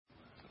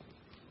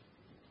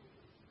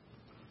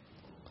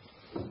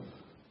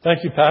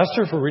Thank you,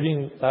 Pastor, for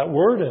reading that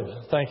word,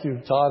 and thank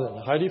you, Todd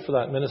and Heidi, for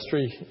that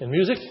ministry in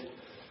music.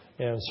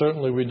 And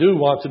certainly we do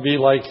want to be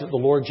like the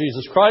Lord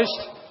Jesus Christ,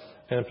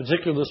 and in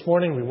particular this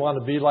morning we want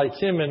to be like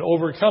Him in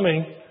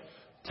overcoming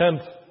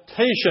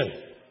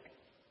temptation.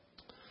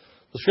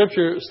 The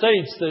Scripture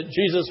states that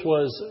Jesus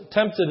was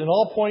tempted in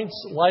all points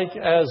like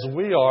as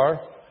we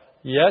are,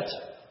 yet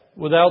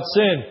without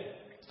sin.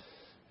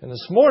 And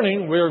this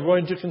morning we are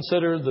going to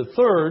consider the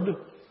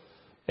third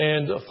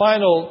and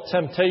final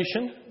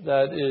temptation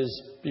that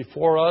is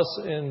before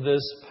us in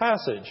this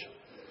passage.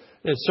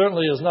 It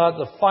certainly is not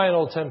the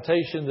final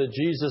temptation that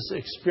Jesus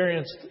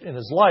experienced in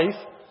His life,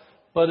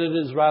 but it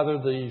is rather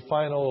the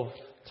final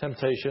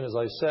temptation, as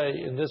I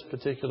say, in this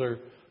particular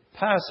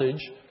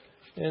passage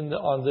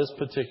on this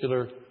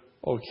particular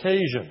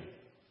occasion.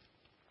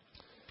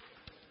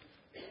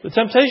 The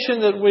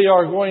temptation that we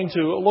are going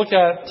to look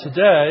at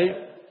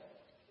today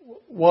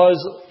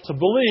was to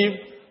believe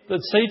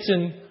that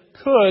Satan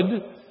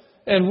could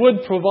and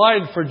would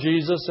provide for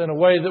Jesus in a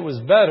way that was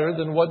better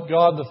than what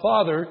God the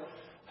Father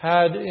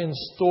had in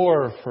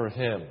store for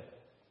Him.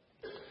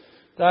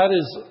 That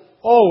is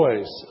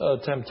always a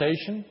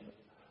temptation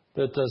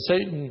that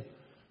Satan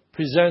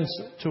presents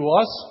to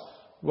us,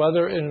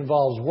 whether it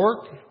involves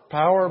work,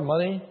 power,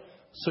 money,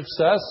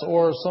 success,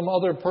 or some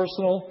other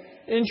personal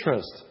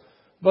interest.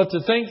 But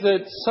to think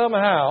that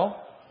somehow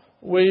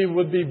we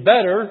would be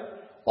better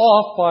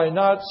off by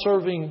not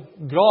serving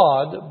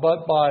God,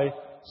 but by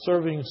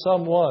serving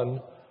someone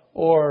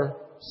or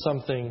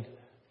something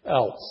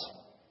else.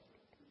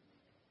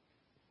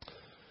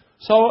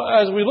 So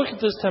as we look at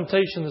this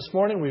temptation this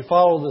morning, we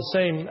follow the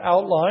same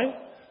outline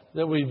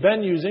that we've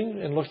been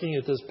using in looking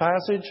at this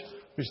passage.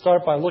 We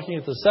start by looking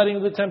at the setting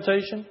of the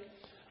temptation,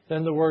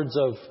 then the words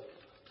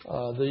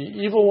of the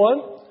evil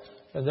one,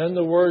 and then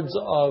the words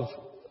of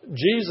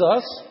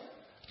Jesus.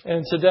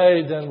 And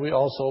today, then, we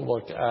also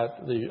look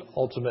at the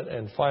ultimate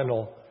and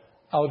final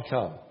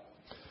outcome.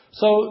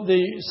 So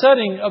the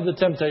setting of the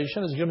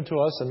temptation is given to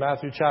us in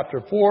Matthew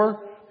chapter 4,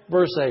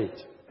 verse 8.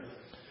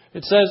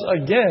 It says,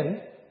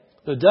 "Again,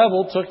 the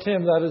devil took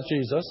him," that is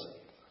Jesus,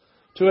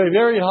 "to a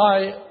very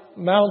high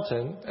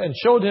mountain and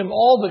showed him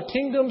all the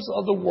kingdoms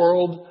of the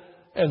world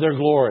and their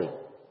glory."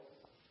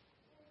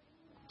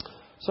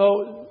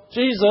 So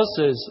Jesus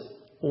is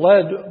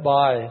led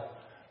by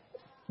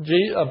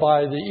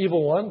the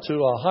evil one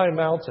to a high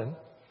mountain,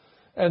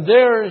 and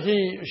there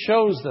he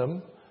shows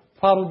them,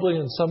 probably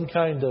in some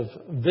kind of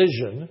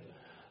vision,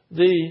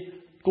 the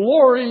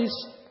glories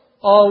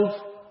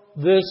of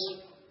this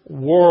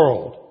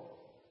world.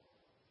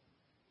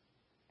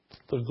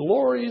 The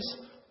glories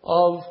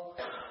of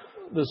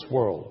this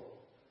world.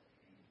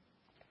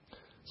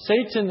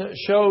 Satan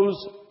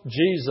shows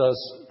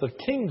Jesus the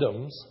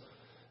kingdoms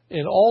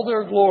in all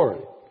their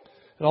glory.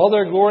 And all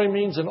their glory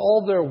means in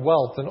all their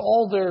wealth, in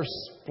all their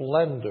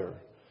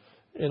splendor,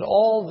 in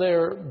all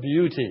their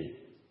beauty.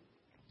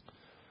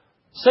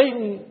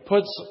 Satan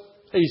puts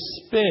a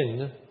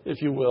spin,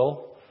 if you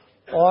will,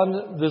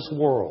 on this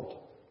world.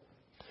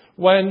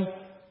 When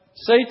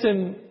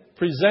Satan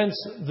presents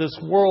this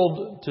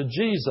world to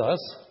Jesus,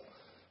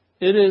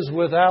 it is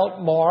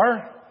without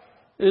mar,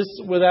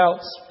 it's without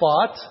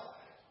spot,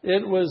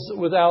 it was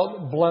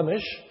without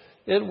blemish,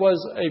 it was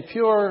a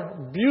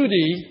pure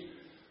beauty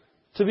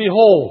to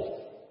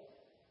behold.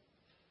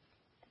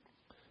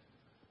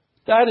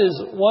 That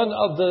is one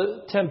of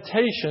the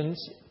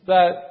temptations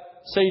that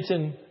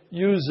Satan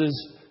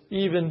uses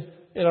even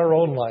in our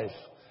own life.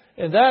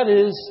 And that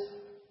is,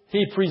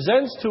 he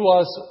presents to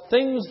us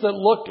things that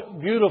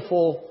look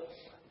beautiful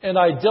and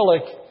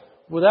idyllic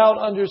without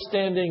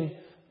understanding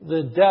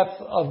the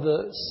depth of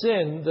the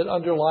sin that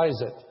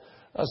underlies it.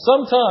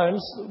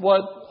 Sometimes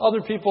what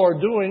other people are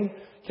doing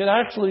can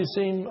actually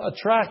seem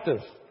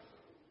attractive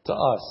to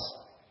us,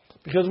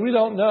 because we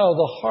don't know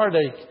the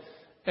heartache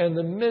and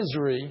the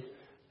misery,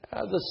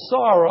 the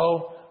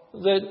sorrow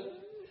that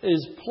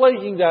is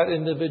plaguing that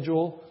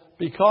individual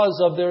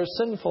because of their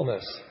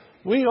sinfulness.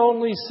 We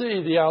only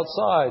see the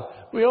outside.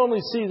 We only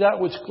see that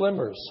which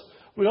glimmers.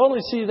 We only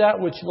see that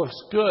which looks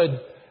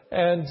good,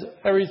 and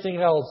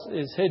everything else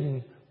is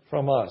hidden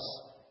from us.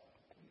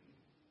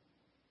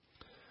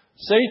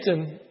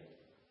 Satan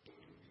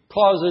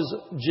causes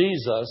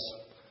Jesus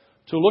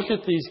to look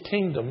at these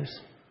kingdoms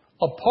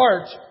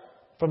apart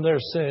from their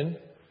sin,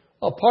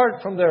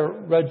 apart from their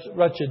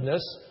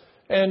wretchedness,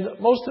 and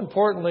most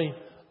importantly,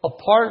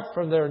 apart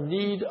from their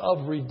need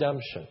of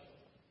redemption.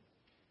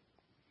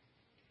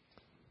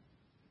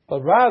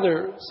 But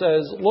rather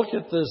says, look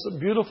at this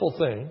beautiful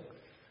thing,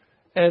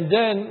 and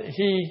then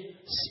he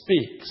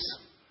speaks.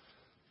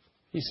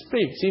 He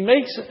speaks. He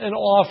makes an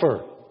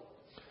offer.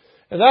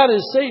 And that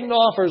is, Satan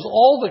offers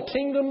all the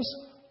kingdoms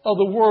of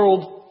the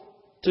world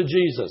to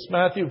Jesus.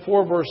 Matthew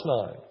 4, verse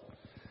 9.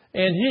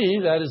 "And he,"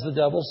 that is the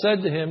devil,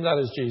 "said to him," that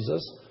is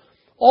Jesus,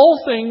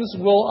 "All things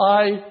will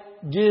I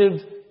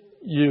give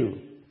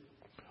you.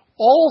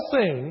 All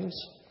things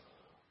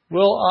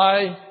will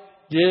I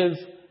give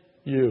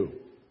you."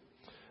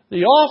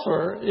 The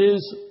offer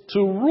is to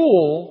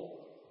rule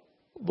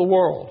the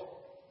world.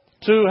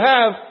 to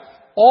have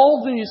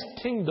all these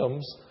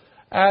kingdoms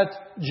at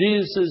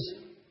Jesus'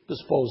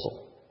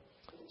 disposal.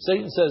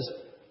 Satan says,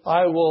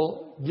 I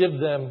will give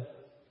them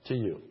to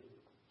you.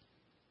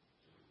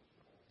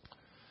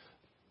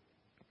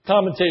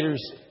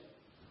 Commentators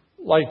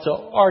like to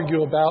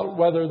argue about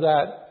whether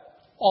that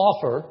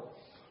offer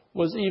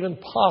was even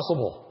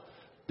possible.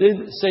 Did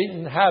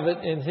Satan have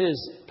it in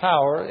his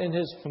power, in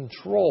his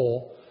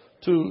control,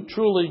 to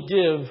truly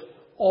give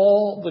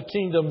all the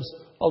kingdoms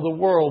of the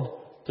world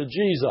to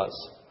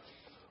Jesus?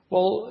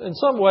 Well, in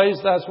some ways,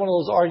 that's one of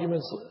those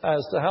arguments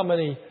as to how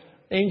many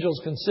angels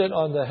can sit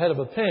on the head of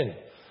a pin.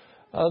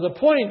 The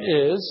point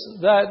is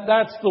that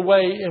that's the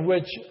way in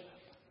which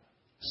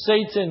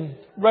Satan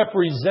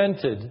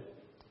represented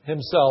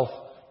himself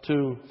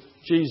to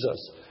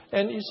Jesus.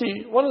 And you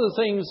see, one of the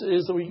things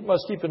is that we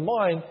must keep in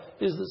mind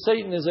is that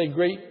Satan is a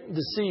great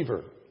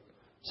deceiver.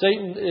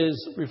 Satan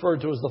is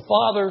referred to as the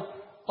father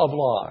of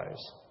lies.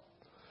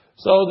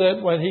 So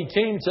that when he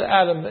came to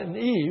Adam and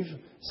Eve,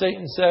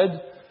 Satan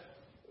said,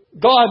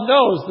 God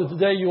knows that the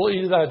day you will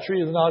eat of that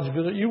tree of the knowledge of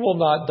good, you will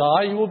not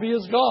die. You will be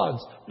as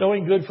gods,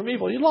 knowing good from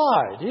evil. He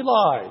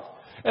lied.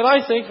 And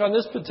I think on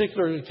this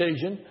particular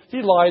occasion,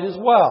 he lied as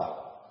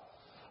well.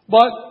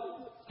 But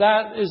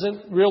that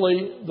isn't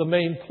really the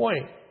main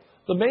point.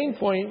 The main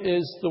point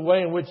is the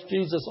way in which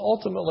Jesus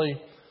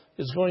ultimately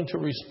is going to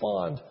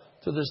respond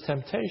to this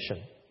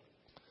temptation.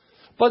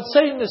 But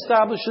Satan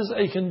establishes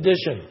a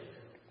condition.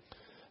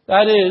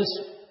 That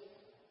is,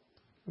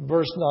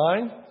 verse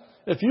 9,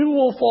 if you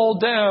will fall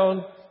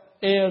down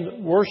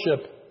and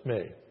worship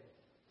me,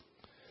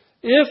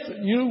 if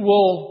you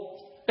will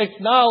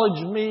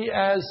acknowledge me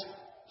as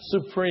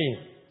supreme,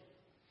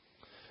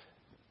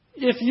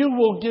 if you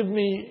will give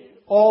me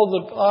all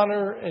the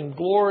honor and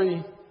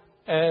glory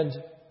and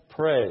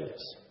praise.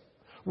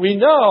 We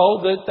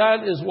know that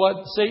that is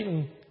what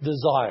Satan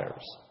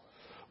desires.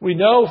 We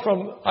know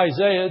from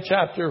Isaiah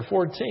chapter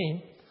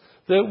 14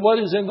 that what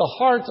is in the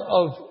heart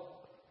of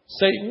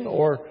Satan,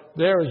 or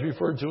there is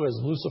referred to as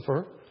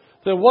Lucifer,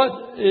 that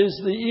what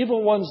is the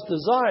evil one's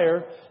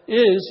desire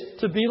is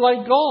to be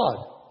like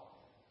God.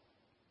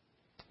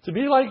 To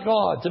be like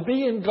God. To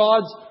be in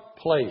God's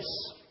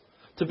place.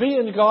 To be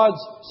in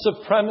God's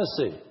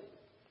supremacy.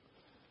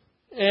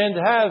 And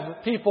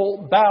have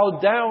people bow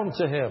down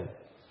to Him.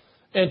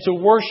 And to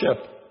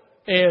worship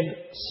and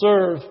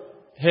serve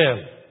Him.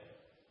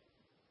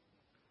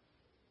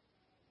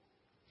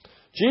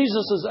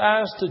 Jesus is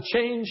asked to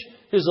change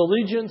His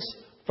allegiance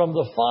from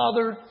the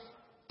Father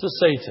to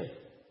Satan.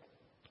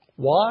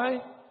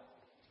 Why?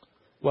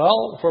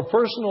 Well, for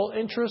personal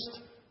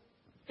interest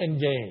and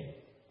gain.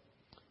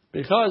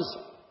 Because,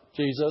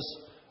 Jesus,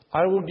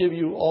 I will give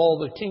you all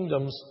the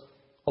kingdoms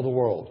of the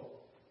world.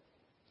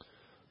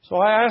 So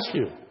I ask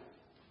you,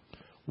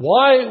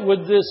 why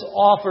would this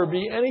offer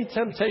be any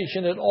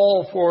temptation at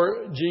all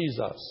for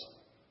Jesus?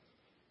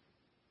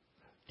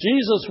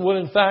 Jesus would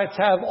in fact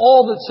have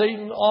all that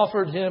Satan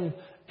offered him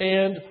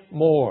and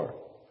more.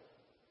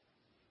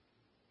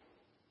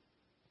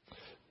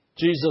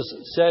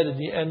 Jesus said at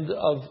the end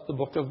of the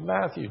book of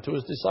Matthew to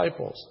His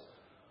disciples,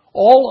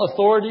 all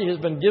authority has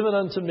been given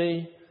unto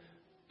me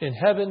in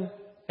heaven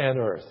and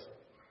earth.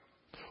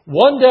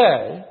 One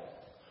day,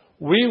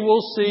 we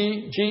will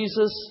see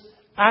Jesus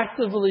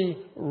actively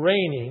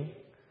reigning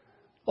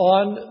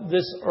on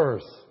this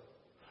earth.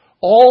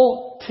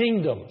 All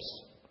kingdoms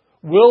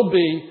will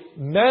be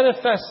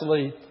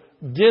manifestly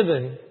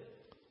given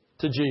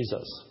to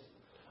Jesus.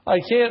 I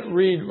can't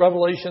read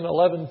Revelation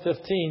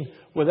 11:15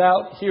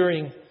 without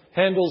hearing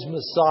Handel's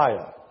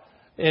Messiah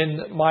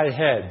in my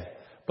head.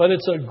 But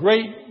it's a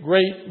great,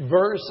 great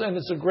verse, and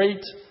it's a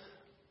great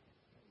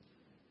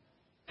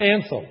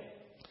anthem.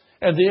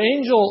 And the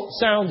angel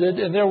sounded,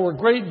 and there were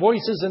great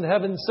voices in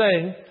heaven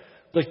saying,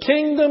 the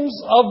kingdoms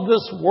of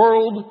this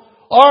world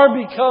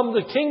are become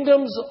the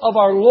kingdoms of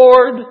our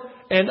Lord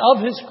and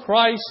of His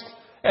Christ,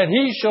 and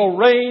He shall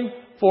reign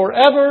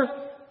forever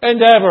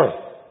and ever.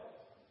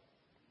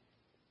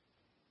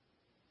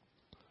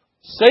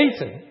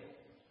 Satan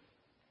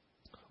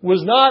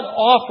was not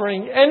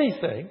offering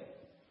anything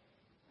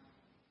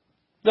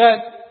that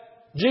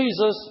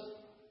Jesus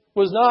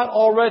was not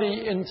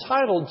already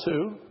entitled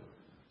to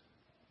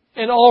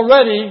and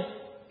already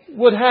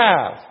would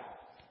have.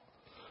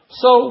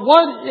 So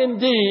what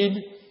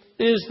indeed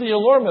is the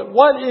allurement?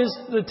 What is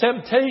the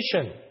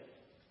temptation?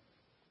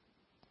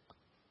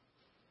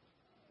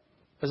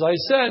 As I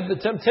said,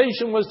 the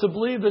temptation was to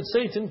believe that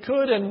Satan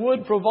could and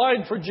would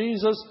provide for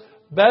Jesus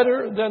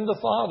better than the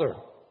Father.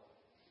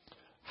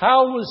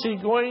 How was He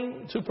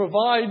going to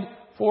provide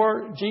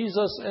for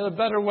Jesus in a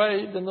better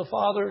way than the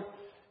Father?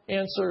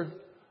 Answer,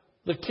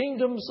 the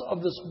kingdoms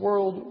of this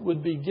world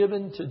would be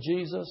given to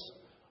Jesus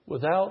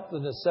without the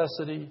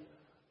necessity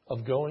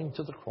of going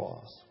to the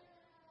cross.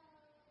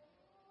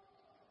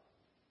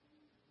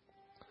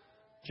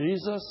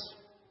 Jesus,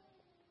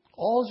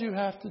 all you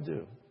have to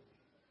do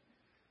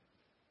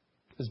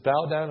is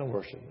bow down and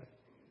worship me.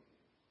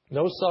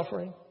 No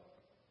suffering,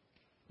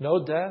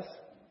 no death,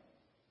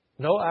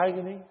 no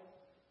agony,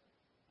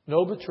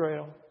 no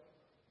betrayal,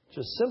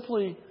 Just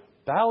simply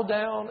bow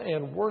down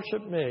and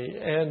worship me,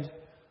 and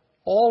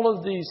all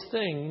of these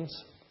things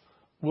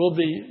will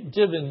be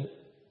given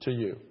to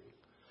you.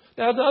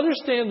 Now, to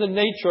understand the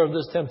nature of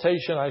this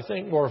temptation, I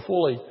think, more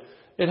fully,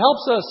 it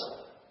helps us,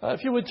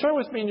 if you would turn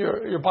with me in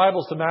your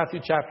Bibles to Matthew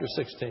chapter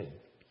 16.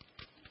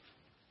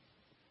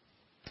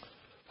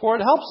 For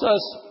it helps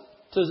us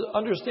to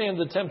understand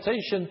the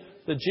temptation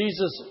that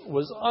Jesus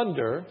was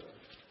under,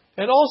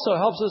 and also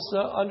helps us to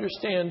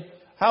understand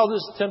how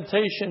this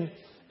temptation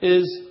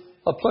is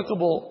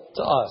applicable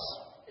to us.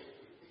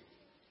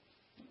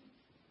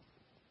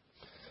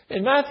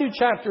 In Matthew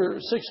chapter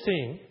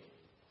 16,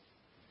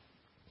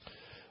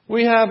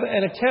 we have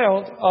an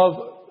account of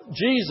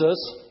Jesus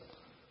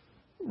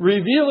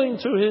revealing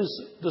to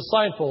his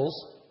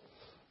disciples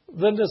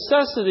the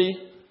necessity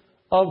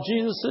of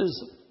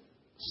Jesus'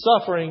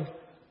 suffering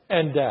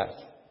and death.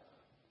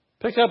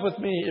 Pick up with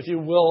me, if you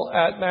will,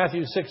 at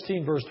Matthew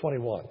 16, verse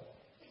 21.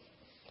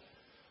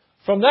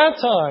 From that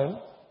time,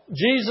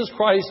 Jesus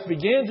Christ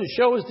began to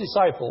show his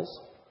disciples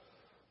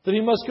that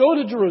he must go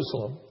to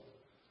Jerusalem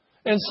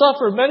and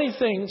suffer many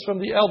things from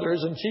the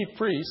elders and chief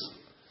priests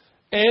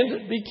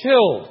and be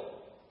killed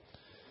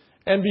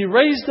and be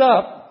raised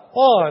up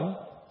on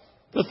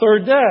the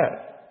third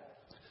day.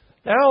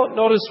 Now,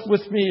 notice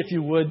with me, if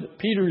you would,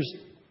 Peter's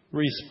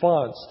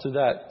response to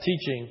that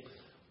teaching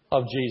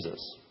of Jesus.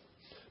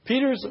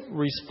 Peter's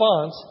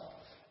response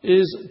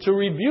is to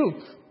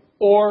rebuke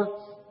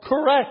or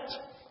correct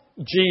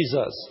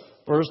Jesus.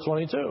 Verse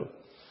 22.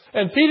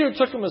 And Peter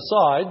took him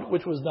aside,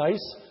 which was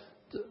nice.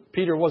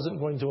 Peter wasn't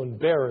going to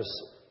embarrass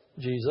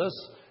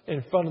Jesus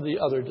in front of the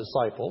other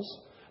disciples,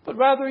 but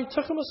rather he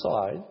took him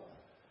aside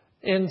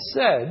and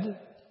said,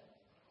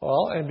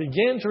 and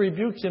began to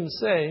rebuke him,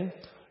 saying,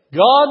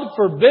 God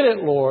forbid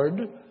it, Lord,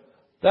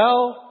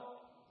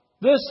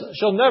 this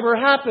shall never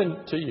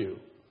happen to you.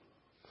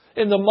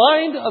 In the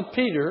mind of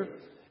Peter,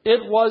 it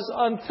was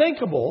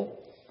unthinkable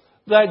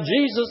that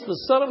Jesus,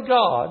 the Son of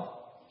God,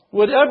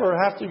 would ever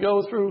have to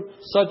go through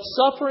such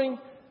suffering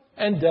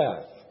and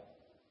death.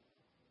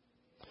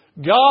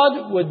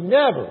 God would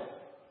never,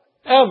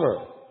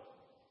 ever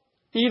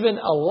even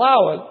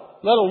allow it,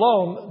 let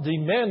alone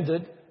demand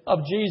it of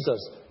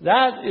Jesus.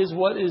 That is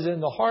what is in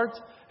the heart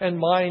and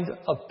mind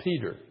of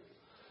Peter.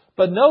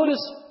 But notice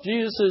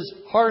Jesus'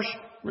 harsh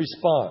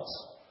response.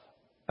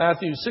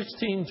 Matthew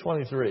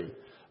 16:23.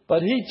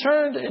 But he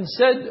turned and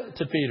said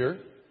to Peter,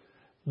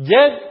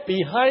 Get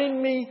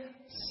behind me,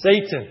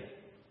 Satan.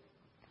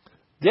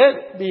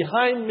 Get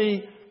behind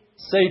me,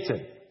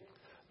 Satan.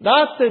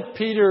 Not that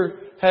Peter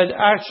had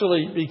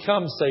actually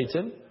become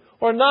Satan,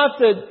 or not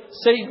that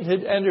Satan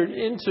had entered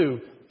into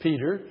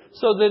Peter,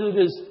 so that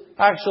it is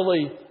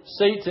actually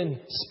Satan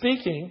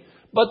speaking.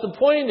 But the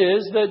point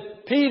is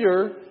that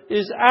Peter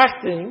is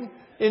acting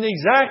in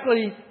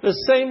exactly the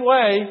same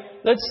way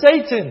that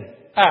Satan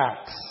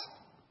acts.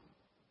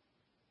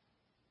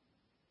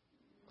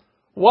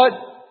 What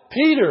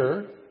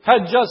Peter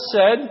had just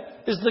said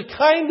is the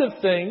kind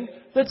of thing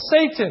that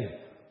Satan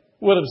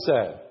would have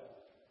said.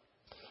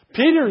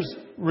 Peter's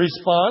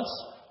response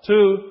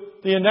to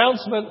the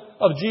announcement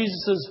of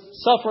Jesus'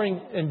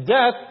 suffering and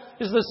death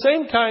is the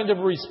same kind of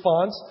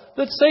response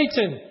that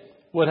Satan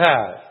would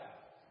have.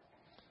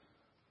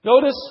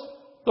 Notice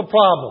the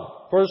problem.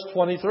 Verse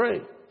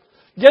 23.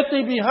 Get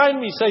thee behind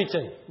me,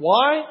 Satan.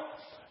 Why?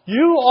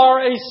 You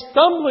are a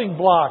stumbling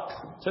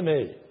block to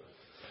me.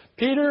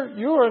 Peter,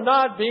 you are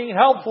not being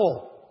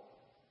helpful.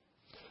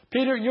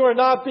 Peter, you are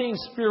not being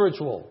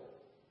spiritual.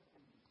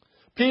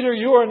 Peter,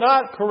 you are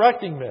not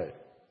correcting me.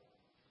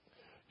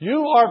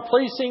 You are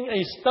placing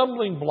a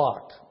stumbling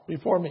block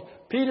before me.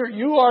 Peter,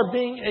 you are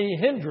being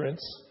a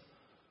hindrance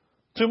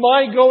to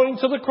my going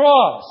to the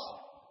cross.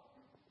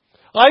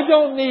 I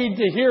don't need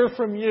to hear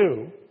from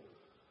you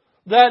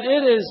that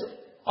it is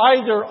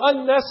either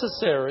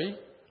unnecessary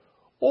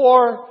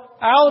or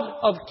out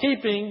of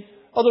keeping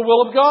of the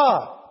will of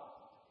God.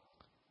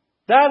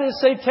 That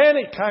is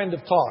satanic kind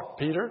of talk,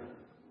 Peter.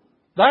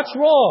 That's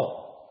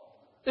wrong.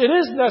 It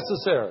is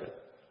necessary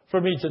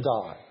for me to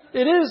die.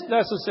 It is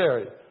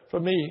necessary for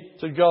me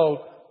to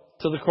go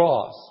to the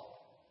cross.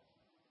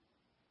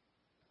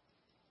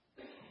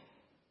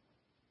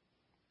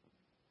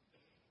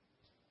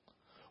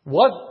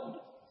 What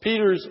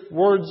Peter's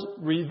words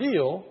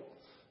reveal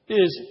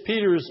is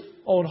Peter's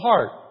own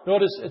heart.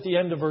 Notice at the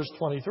end of verse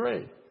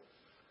 23.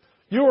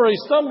 You are a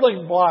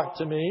stumbling block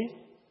to me,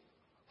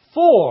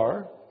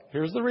 for,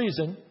 here's the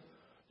reason,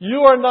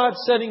 you are not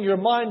setting your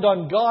mind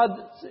on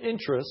God's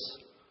interests,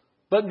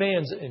 but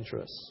man's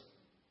interests.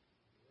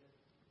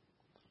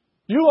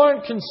 You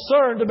aren't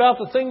concerned about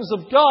the things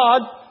of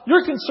God.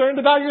 You're concerned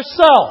about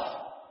yourself.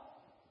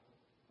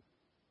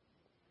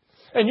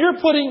 And you're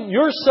putting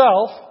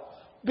yourself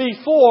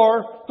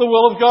before the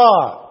will of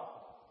God.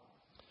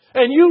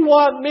 And you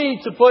want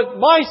me to put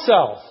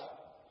myself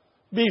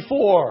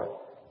before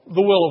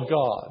the will of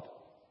God.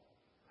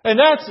 And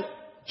that's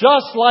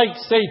just like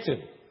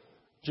Satan,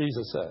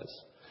 Jesus says.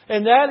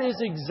 And that is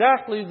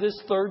exactly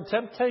this third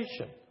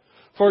temptation.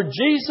 For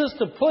Jesus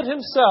to put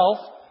himself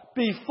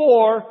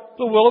before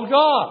the will of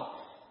God.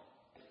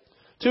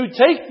 To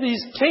take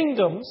these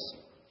kingdoms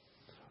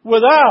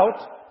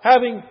without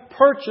having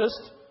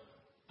purchased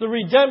the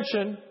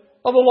redemption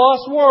of a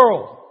lost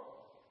world.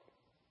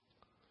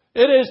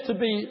 It is to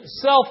be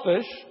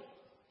selfish,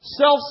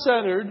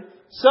 self-centered,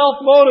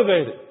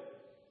 self-motivated.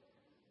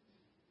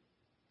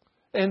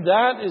 And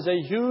that is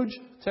a huge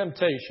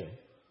temptation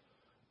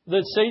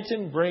that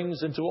Satan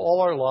brings into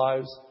all our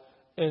lives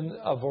in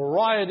a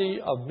variety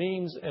of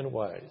means and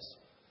ways.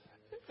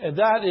 And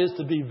that is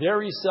to be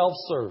very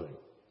self-serving,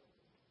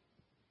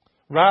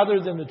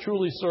 rather than to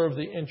truly serve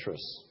the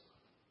interests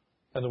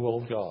and the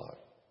will of God.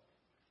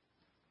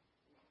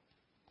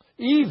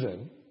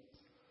 Even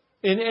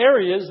in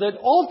areas that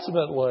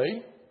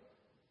ultimately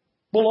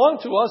belong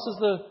to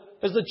us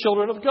as the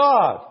children of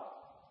God.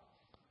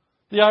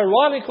 The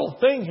ironical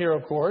thing here,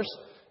 of course,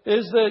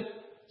 is that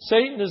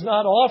Satan is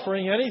not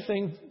offering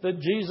anything that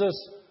Jesus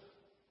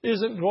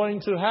isn't going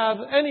to have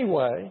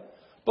anyway,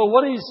 but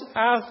what he's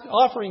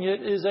offering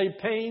it is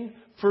a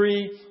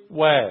pain-free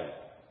way.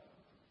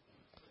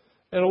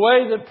 In a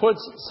way that puts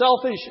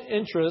selfish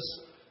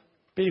interests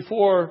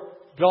before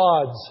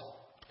God's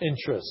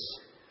interests.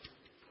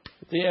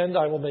 At the end,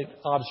 I will make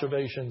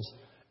observations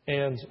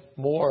and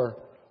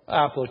more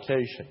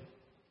application.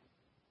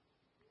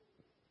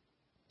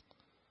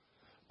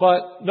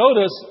 But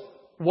notice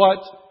what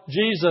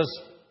Jesus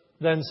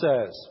then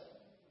says.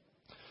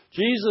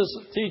 Jesus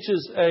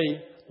teaches a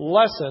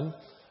lesson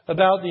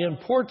about the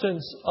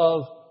importance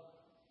of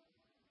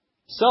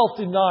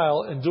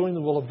self-denial in doing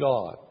the will of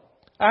God.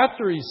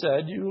 After he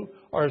said, you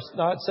are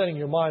not setting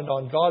your mind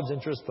on God's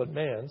interest but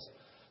man's,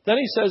 then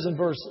he says in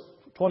verse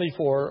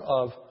 24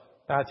 of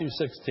Matthew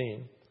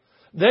 16,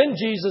 then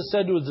Jesus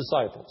said to his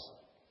disciples,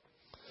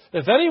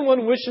 if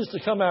anyone wishes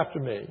to come after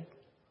me,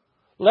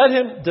 let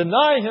him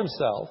deny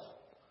himself,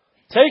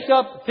 take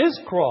up his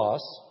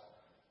cross,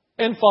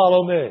 and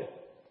follow me.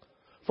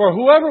 For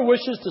whoever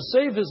wishes to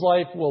save his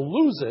life will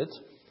lose it,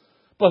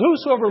 but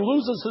whosoever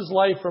loses his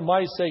life for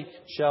my sake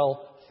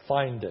shall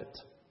find it.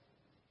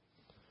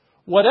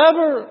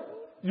 Whatever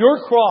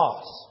your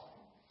cross,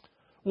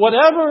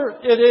 whatever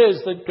it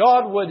is that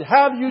God would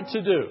have you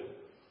to do,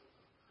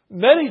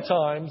 many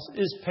times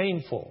is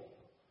painful.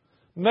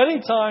 Many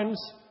times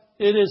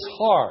it is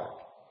hard.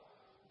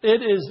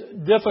 It is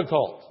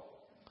difficult.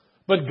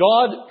 But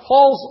God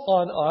calls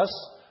on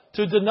us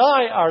to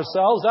deny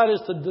ourselves, that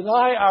is to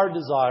deny our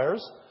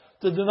desires,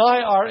 to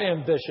deny our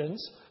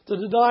ambitions, to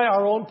deny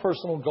our own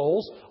personal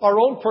goals, our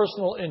own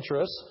personal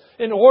interests,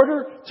 in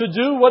order to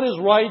do what is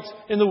right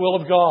in the will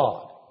of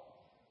God.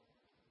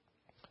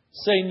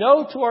 Say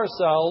no to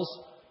ourselves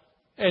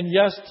and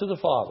yes to the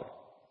Father.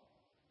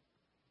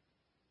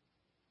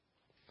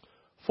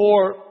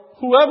 For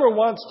whoever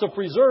wants to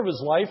preserve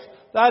his life,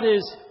 that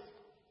is,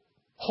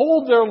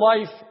 hold their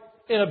life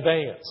in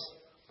abeyance,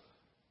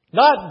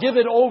 not give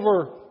it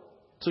over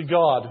to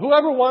God.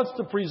 Whoever wants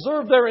to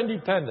preserve their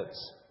independence,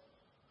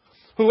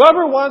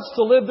 whoever wants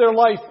to live their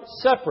life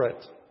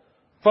separate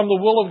from the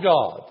will of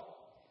God,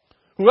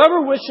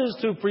 whoever wishes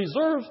to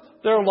preserve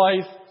their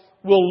life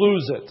will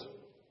lose it.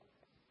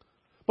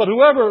 But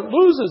whoever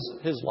loses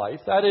his life,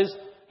 that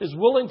is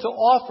willing to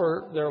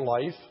offer their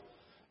life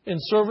in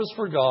service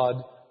for God,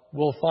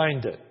 will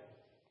find it.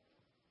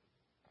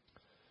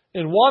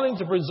 In wanting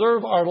to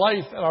preserve our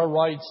life and our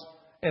rights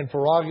and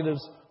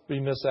prerogatives, we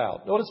miss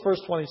out. Notice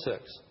verse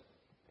 26.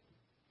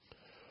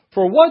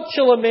 For what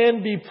shall a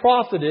man be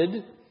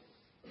profited,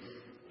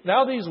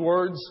 now these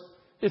words,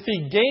 if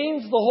he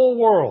gains the whole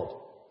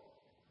world?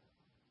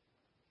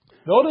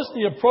 Notice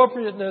the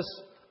appropriateness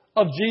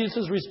of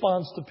Jesus'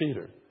 response to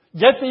Peter.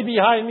 Get thee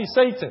behind me,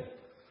 Satan.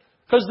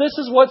 Because this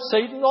is what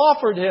Satan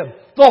offered him.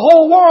 The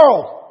whole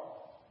world.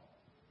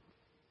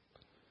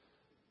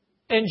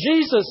 And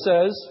Jesus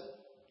says,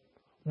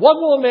 what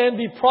will a man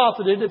be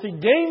profited if he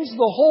gains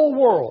the whole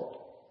world,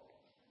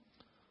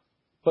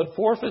 but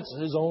forfeits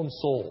his own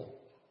soul?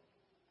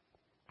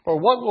 Or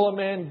what will a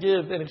man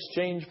give in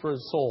exchange for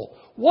his soul?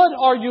 What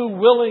are you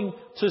willing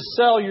to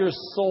sell your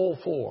soul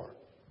for?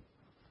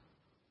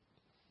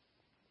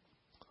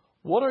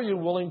 What are you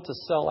willing to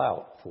sell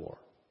out for?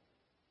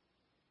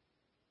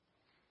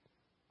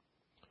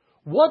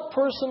 What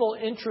personal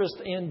interest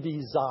and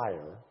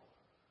desire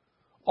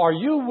are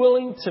you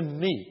willing to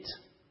meet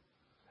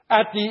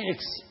at the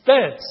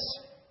expense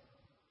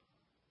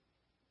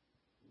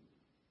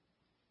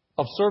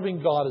of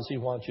serving God as He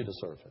wants you to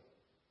serve Him?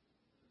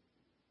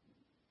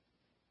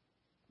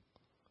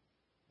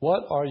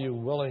 What are you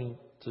willing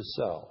to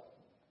sell?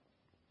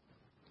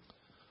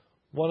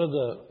 One of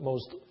the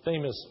most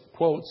famous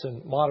quotes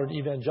in modern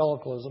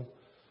evangelicalism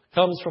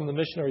comes from the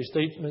missionary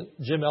statesman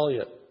Jim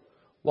Elliot.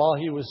 While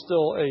he was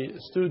still a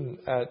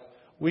student at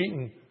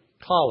Wheaton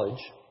College,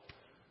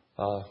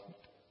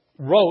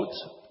 wrote,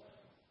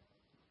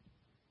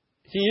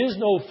 "He is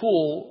no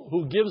fool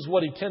who gives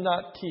what he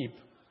cannot keep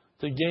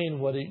to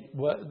gain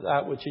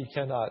that which he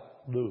cannot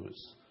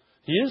lose."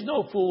 He is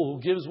no fool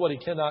who gives what he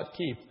cannot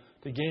keep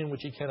to gain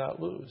which he cannot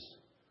lose.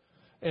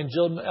 And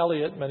Jim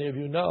Elliot, many of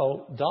you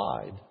know,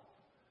 died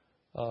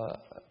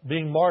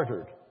being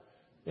martyred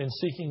in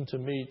seeking to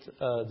meet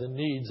the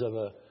needs of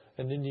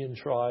an Indian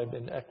tribe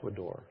in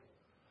Ecuador.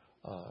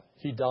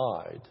 He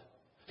died.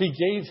 He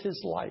gave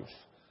his life.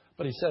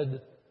 But he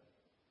said,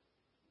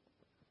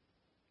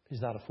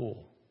 he's not a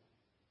fool.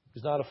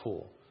 He's not a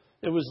fool.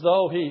 It was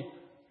though he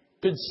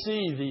could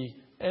see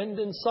the end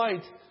in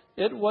sight.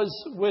 It was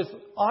with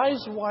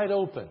eyes wide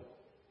open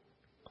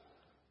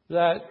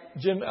that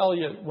Jim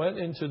Elliot went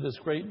into this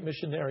great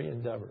missionary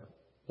endeavor.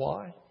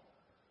 Why?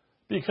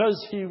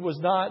 Because he was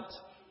not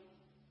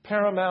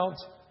paramount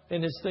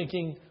in his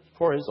thinking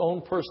for his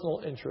own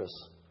personal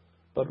interests,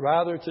 but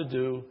rather to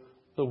do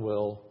the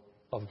will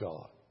of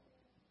God.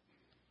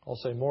 I'll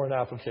say more in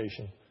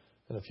application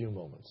in a few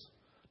moments.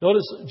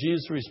 Notice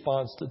Jesus'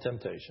 response to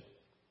temptation.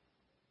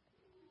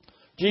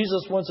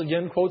 Jesus once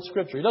again quotes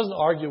Scripture. He doesn't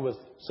argue with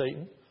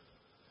Satan.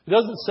 He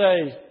doesn't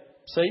say,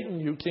 Satan,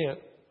 you can't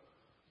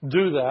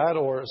do that,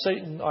 or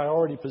Satan, I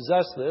already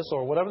possess this,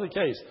 or whatever the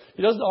case.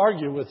 He doesn't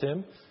argue with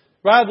him.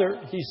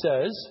 Rather, he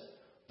says,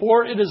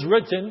 for it is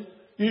written,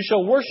 you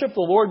shall worship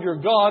the Lord your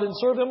God and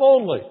serve him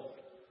only.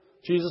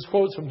 Jesus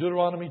quotes from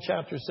Deuteronomy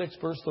chapter 6,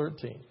 verse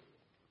 13.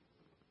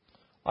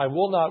 I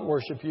will not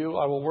worship you.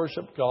 I will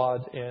worship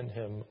God and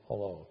him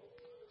alone.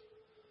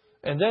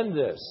 And then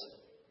this,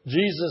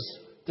 Jesus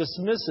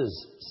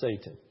dismisses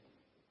Satan.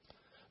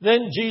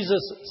 Then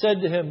Jesus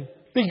said to him,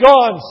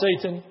 begone,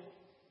 Satan,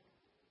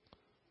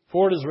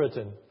 for it is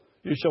written,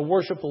 you shall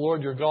worship the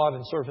Lord your God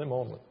and serve him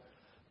only.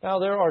 Now,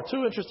 there are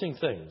two interesting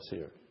things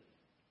here.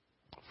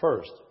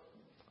 First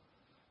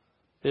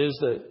is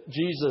that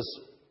Jesus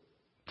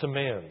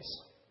commands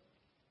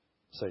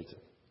Satan.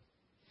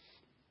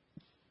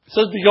 He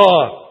says,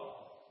 begone.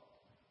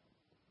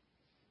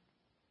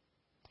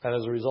 And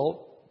as a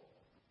result,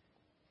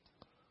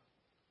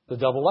 the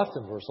devil left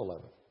in verse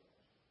 11.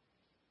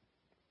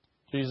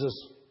 Jesus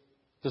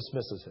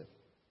dismisses him.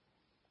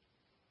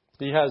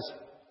 He has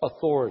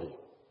authority.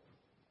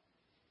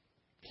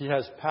 He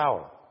has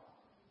power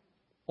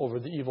over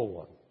the evil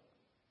one.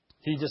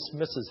 He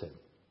dismisses him.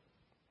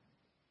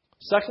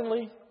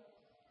 Secondly,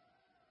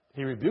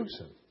 he rebukes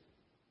him.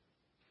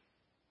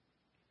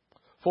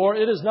 For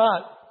it is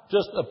not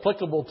just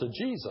applicable to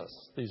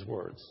Jesus, these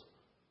words,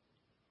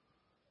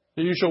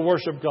 that you shall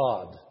worship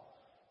God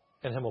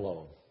and him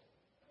alone.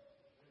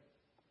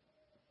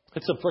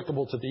 It's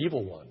applicable to the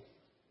evil one.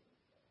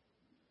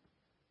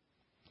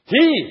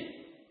 He,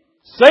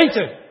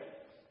 Satan,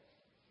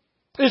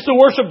 is to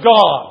worship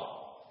God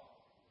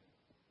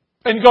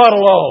and God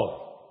alone.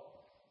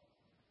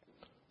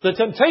 The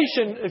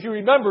temptation, if you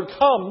remember,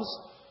 comes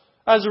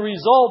as a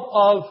result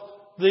of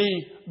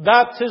the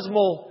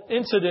baptismal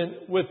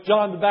incident with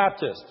John the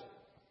Baptist.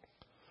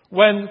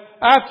 When,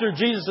 after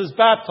Jesus is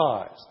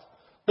baptized,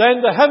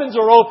 then the heavens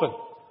are open.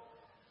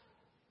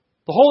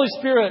 The Holy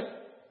Spirit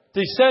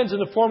descends in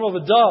the form of a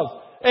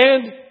dove.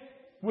 And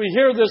we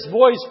hear this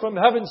voice from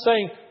heaven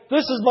saying,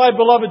 this is my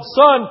beloved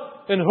Son,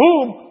 in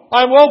whom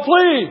I am well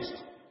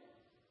pleased.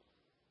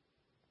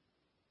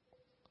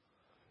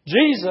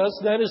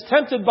 Jesus then is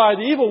tempted by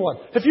the evil one.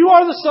 If you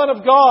are the Son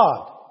of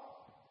God,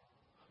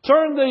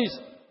 turn these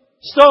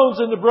stones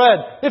into bread.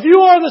 If you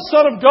are the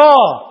Son of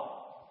God,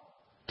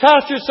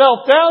 cast yourself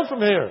down from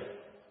here.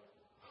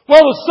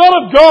 Well, the Son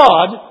of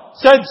God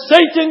said,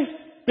 Satan,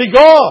 be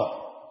gone.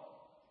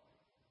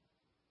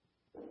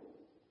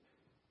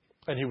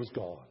 And he was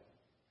gone.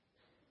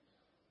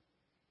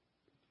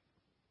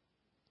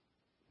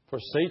 For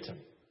Satan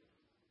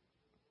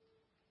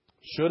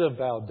should have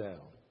bowed down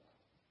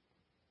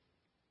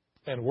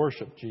and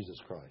worshiped Jesus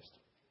Christ.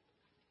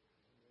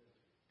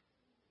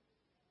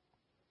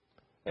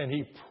 And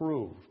he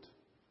proved,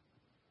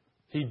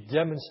 he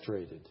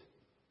demonstrated,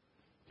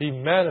 he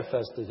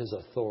manifested his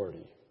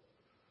authority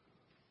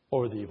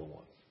over the evil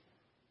one.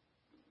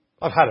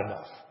 I've had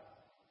enough.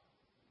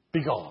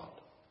 Be gone.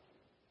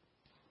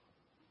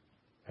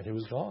 And he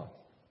was gone.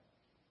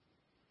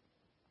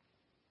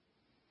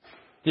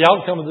 The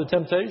outcome of the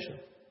temptation.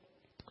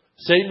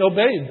 Satan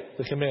obeyed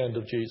the command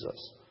of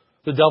Jesus.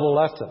 The devil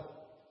left him.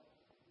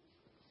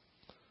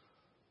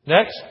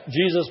 Next,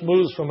 Jesus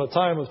moves from a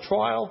time of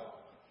trial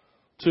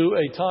to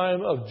a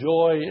time of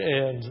joy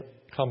and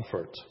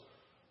comfort.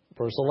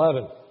 Verse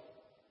 11.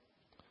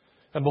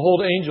 And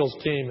behold, angels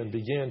came and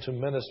began to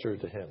minister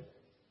to him.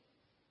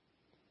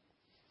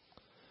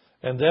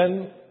 And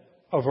then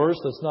a verse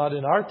that's not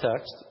in our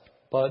text,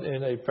 but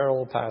in a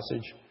parallel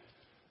passage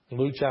in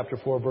Luke chapter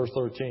 4, verse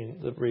 13,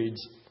 that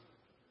reads,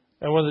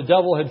 and when the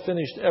devil had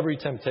finished every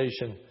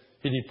temptation,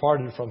 he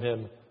departed from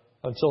him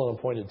until an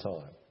appointed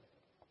time.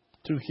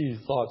 Two key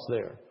thoughts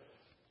there.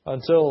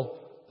 Until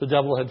the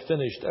devil had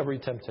finished every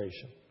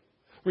temptation.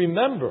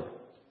 Remember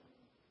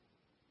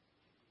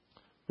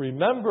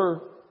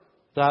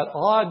that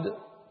odd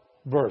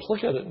verse.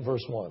 Look at it in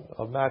verse 1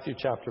 of Matthew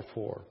chapter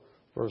 4,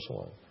 verse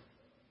 1.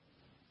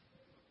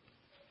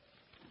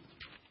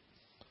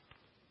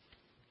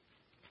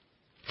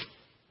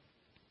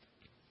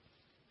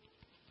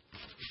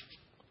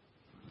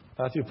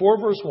 Matthew 4,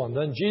 verse 1.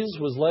 Then Jesus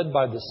was led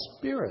by the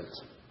Spirit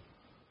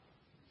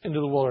into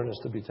the wilderness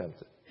to be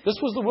tempted. This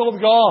was the will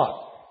of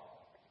God.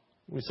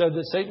 We said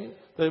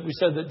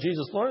that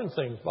Jesus learned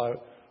things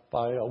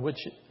by which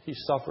he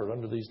suffered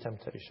under these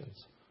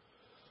temptations.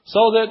 So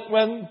that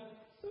when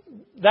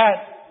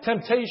that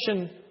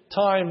temptation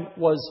time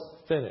was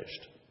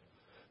finished,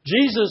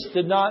 Jesus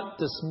did not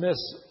dismiss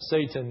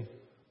Satan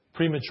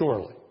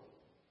prematurely.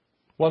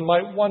 One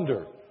might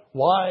wonder,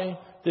 why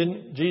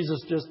didn't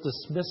Jesus just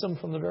dismiss him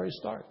from the very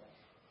start?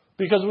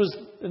 Because it was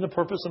in the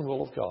purpose and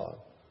will of God.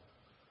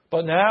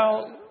 But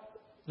now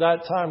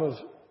that time of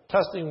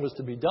testing was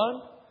to be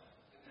done,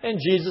 and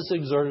Jesus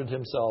exerted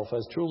himself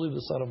as truly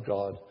the Son of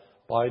God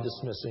by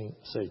dismissing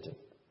Satan.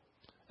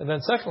 And then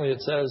secondly,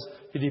 it says,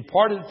 he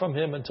departed from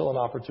him until an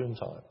opportune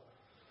time.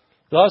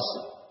 Thus,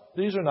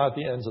 these are not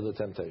the ends of the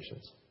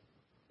temptations,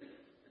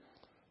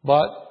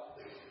 but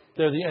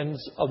they're the ends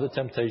of the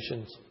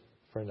temptations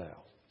for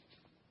now.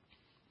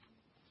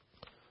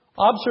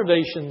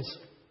 Observations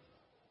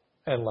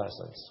and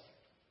lessons.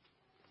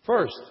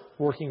 First,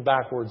 working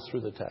backwards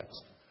through the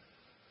text.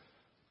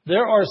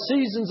 There are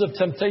seasons of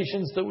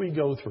temptations that we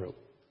go through.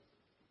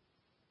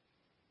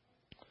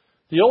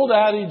 The old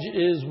adage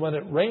is, when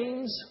it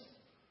rains,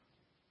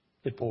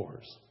 it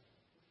pours.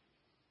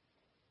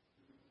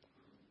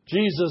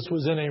 Jesus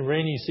was in a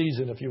rainy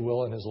season, if you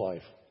will, in his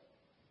life.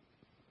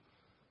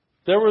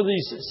 There were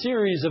these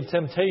series of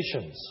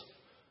temptations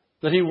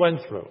that he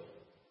went through.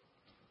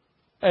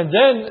 And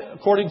then,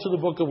 according to the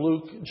book of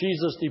Luke,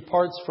 Jesus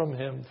departs from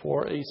him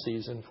for a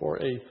season,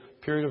 for a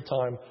period of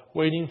time,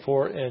 waiting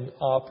for an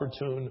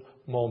opportune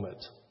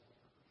moment.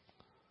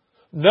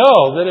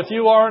 Know that if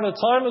you are in a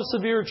time of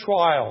severe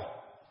trial,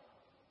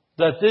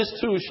 that this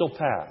too shall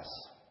pass.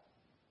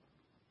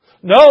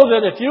 Know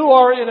that if you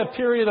are in a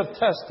period of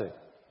testing,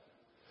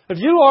 if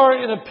you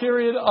are in a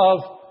period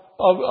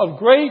of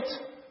great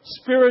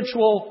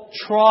spiritual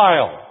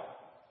trial,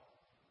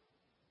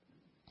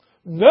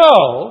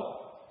 know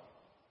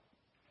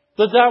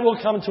that will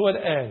come to an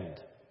end.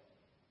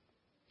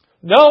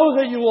 Know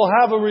that you will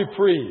have a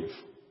reprieve.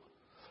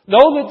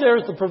 Know that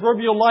there's the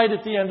proverbial light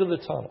at the end of the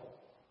tunnel.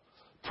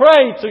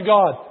 Pray to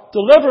God,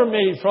 deliver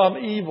me from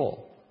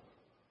evil.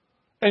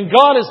 And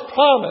God has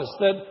promised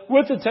that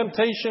with the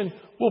temptation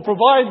will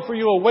provide for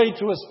you a way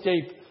to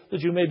escape,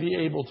 that you may be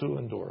able to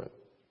endure it.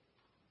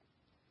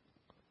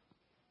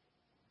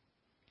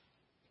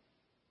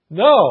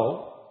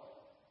 Know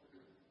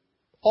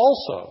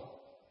also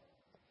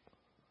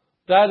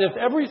that if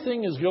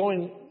everything is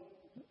going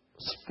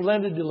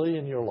splendidly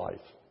in your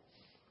life,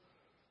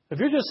 if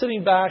you're just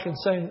sitting back and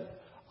saying,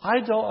 I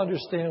don't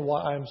understand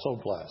why I'm so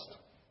blessed.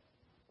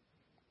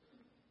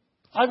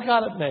 I've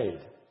got it made.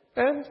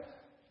 And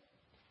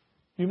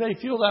you may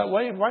feel that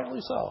way, and rightly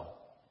so.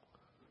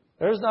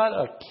 There's not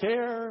a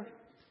care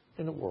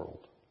in the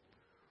world.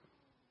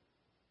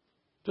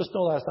 Just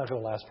know that's not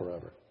going to last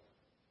forever.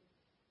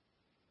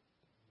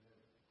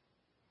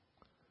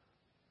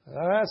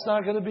 That's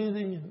not going to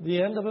be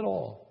the end of it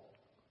all.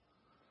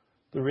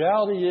 The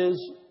reality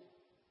is,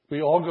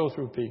 we all go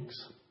through peaks.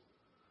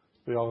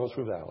 We all go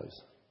through valleys.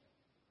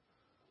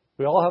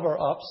 We all have our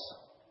ups.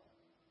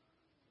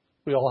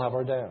 We all have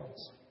our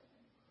downs.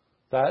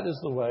 That is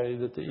the way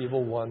that the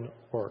evil one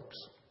works.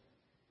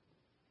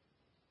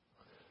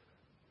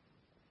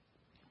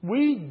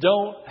 We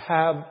don't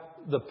have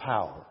the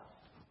power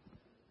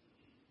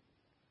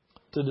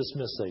to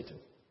dismiss Satan.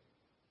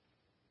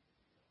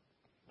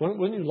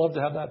 Wouldn't you love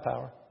to have that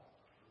power?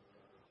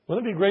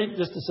 Wouldn't it be great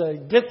just to say,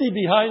 get thee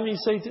behind me,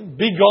 Satan,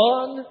 be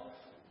gone,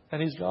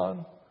 and he's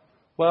gone?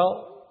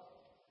 Well,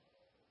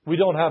 we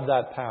don't have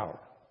that power.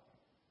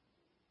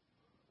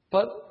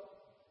 But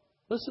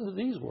listen to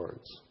these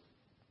words.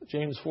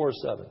 James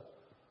 4:7.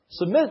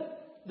 Submit,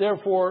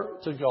 therefore,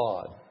 to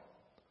God.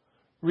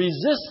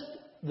 Resist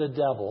the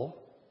devil,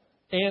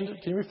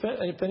 and, can you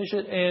finish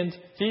it? And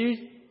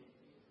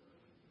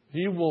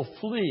he will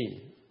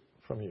flee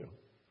from you.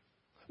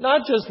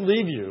 Not just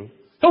leave you,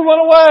 he'll run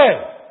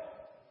away.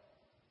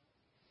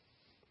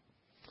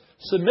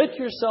 Submit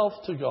yourself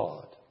to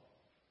God.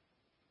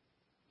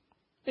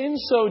 In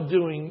so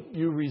doing,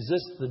 you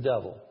resist the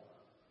devil,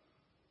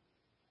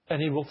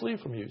 and he will flee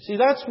from you. See,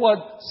 that's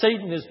what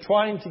Satan is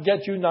trying to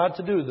get you not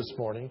to do this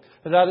morning,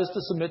 and that is to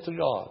submit to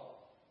God.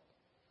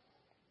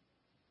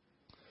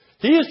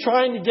 He is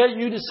trying to get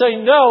you to say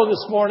no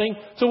this morning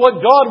to what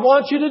God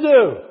wants you to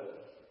do.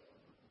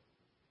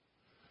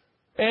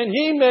 And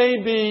he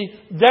may be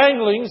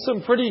dangling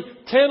some pretty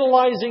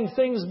tantalizing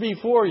things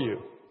before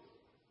you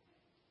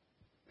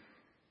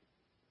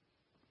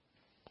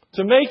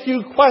to make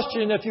you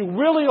question if you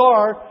really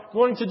are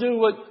going to do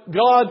what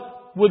God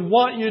would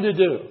want you to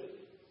do.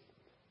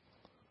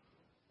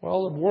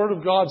 Well, the Word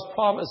of God's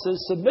promise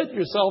is submit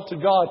yourself to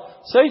God.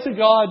 Say to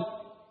God,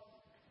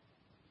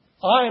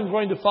 I am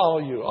going to follow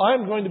you. I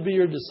am going to be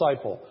your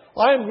disciple.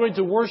 I am going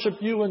to worship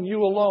you and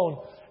you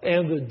alone.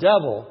 And the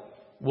devil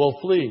will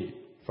flee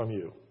from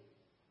you.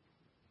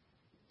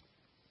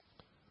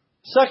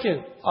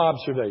 Second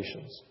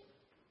observations.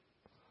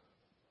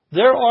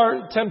 There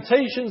are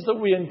temptations that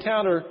we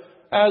encounter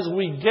as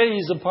we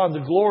gaze upon the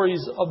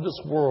glories of this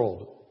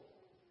world.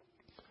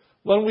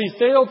 when we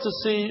fail to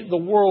see the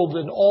world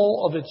in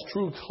all of its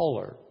true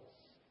color,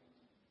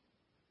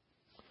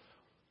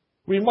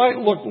 we might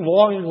look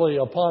longingly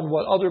upon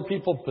what other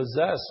people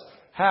possess,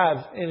 have,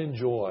 and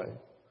enjoy.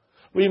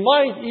 We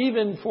might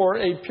even, for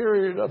a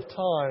period of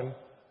time,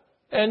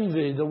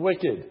 envy the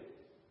wicked.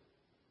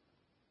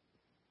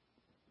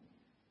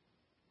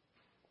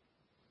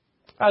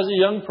 As a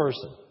young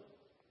person,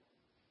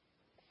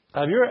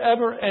 have you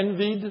ever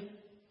envied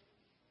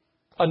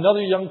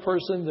another young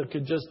person that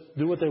could just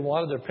do what they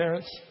wanted? Their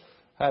parents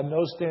had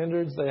no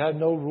standards, they had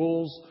no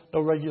rules, no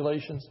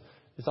regulations.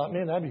 You thought,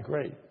 man, that'd be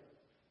great.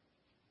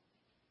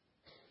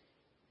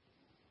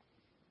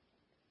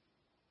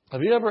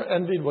 Have you ever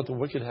envied what the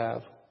wicked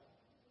have?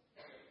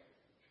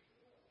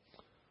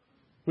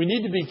 We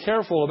need to be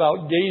careful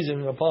about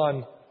gazing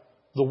upon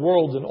the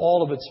world in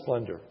all of its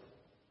splendor.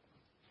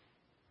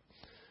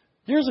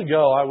 Years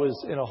ago, I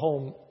was in a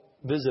home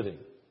visiting.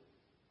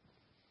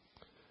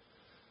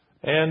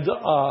 And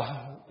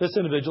this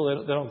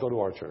individual, they don't go to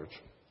our church.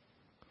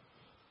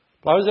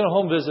 But I was in a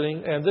home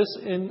visiting, and this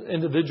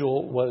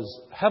individual was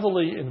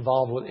heavily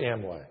involved with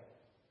Amway.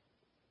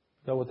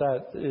 You know what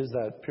that is,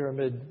 that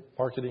pyramid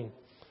marketing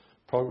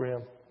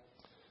program?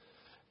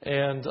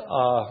 And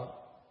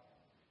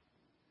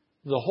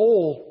the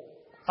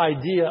whole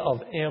idea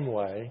of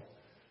Amway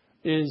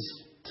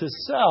is to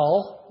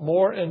sell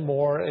more and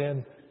more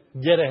and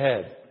get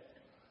ahead.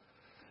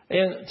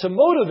 And to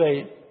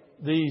motivate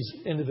these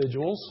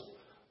individuals,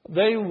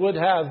 they would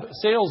have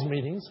sales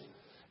meetings.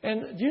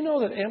 And do you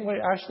know that Amway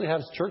actually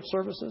has church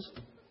services?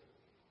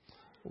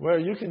 Where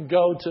you can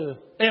go to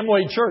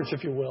Amway Church,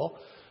 if you will,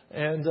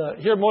 and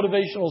hear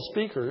motivational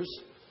speakers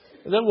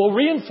that will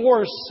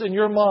reinforce in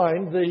your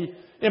mind the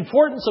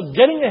importance of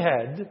getting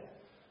ahead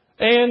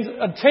and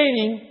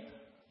obtaining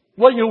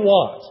what you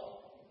want.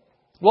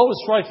 What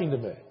was striking to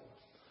me?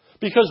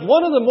 Because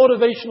one of the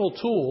motivational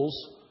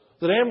tools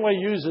that Amway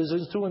uses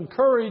is to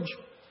encourage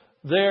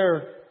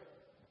their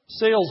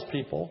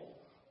salespeople,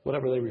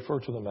 whatever they refer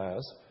to them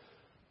as,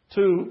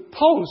 to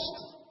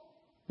post,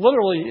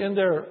 literally in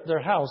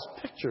their house,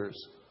 pictures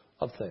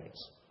of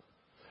things.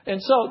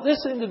 And so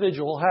this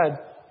individual had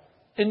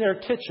in their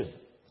kitchen,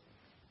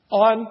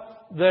 on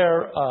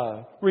their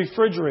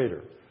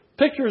refrigerator,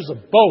 pictures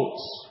of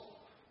boats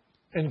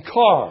and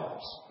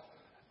cars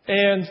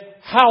and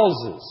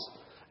houses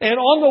and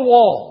on the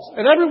walls.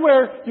 And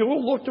everywhere you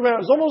looked around,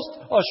 it was almost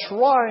a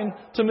shrine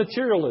to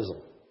materialism.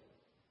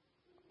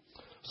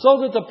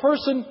 So that the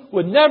person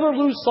would never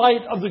lose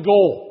sight of the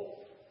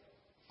goal.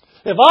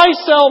 If I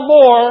sell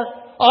more,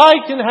 I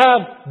can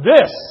have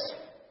this.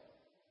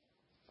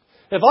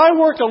 If I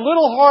work a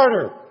little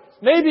harder,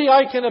 maybe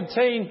I can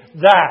obtain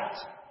that.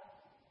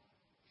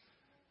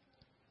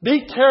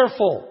 Be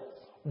careful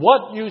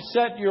what you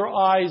set your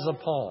eyes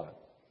upon.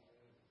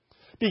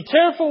 Be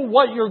careful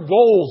what your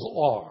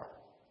goals are.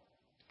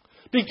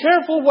 Be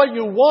careful what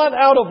you want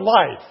out of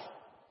life.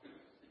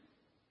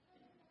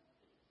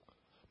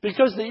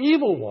 Because the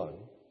evil one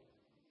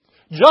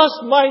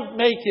just might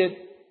make it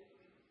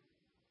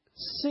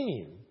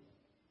seem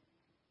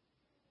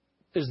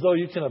as though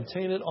you can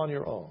obtain it on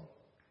your own.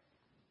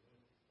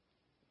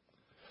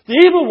 The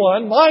evil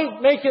one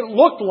might make it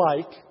look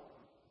like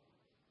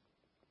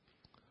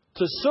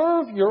to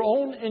serve your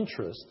own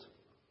interest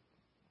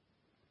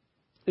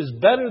is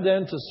better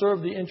than to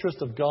serve the interest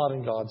of God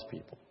and God's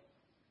people.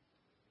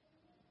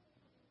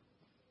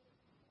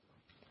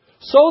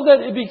 So that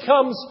it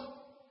becomes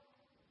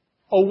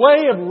a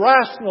way of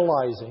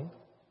rationalizing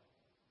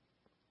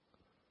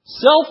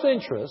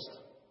self-interest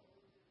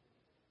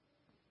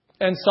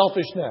and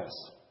selfishness.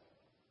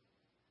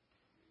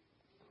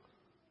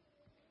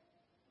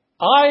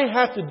 I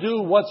have to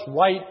do what's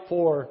right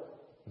for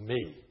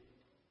me,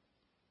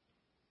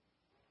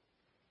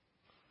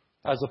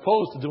 as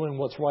opposed to doing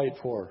what's right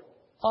for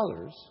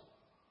others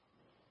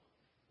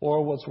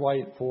or what's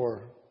right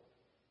for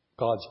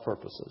God's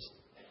purposes.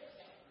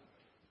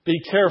 Be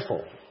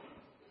careful.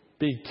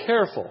 Be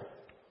careful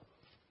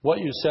what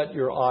you set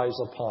your eyes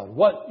upon,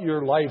 what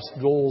your life's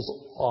goals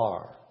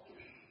are,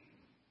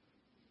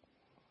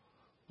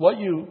 what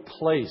you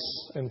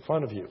place in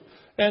front of you.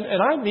 And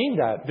I mean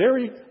that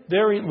very,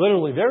 very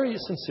literally, very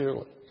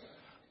sincerely.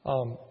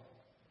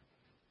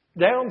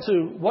 Down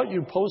to what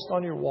you post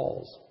on your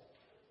walls.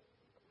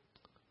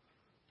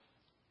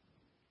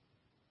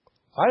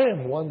 I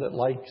am one that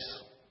likes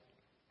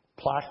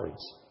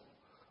placards.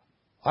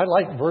 I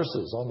like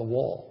verses on the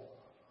wall.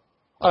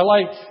 I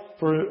like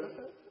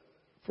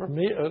for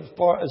me, as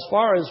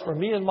far as for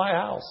me and my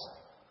house,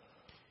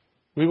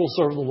 we will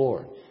serve the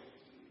Lord.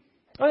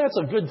 I think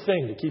that's a good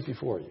thing to keep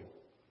before you.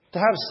 To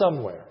have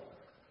somewhere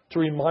to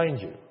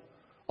remind you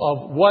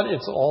of what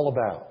it's all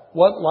about,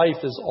 what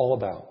life is all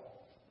about.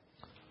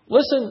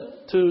 Listen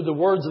to the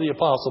words of the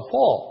Apostle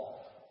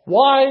Paul.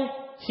 Why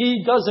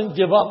he doesn't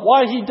give up,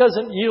 why he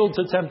doesn't yield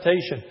to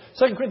temptation.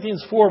 2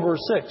 Corinthians 4 verse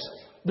 6.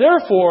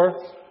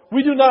 Therefore,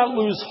 we do not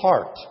lose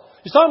heart.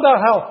 He's talking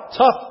about how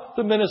tough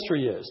the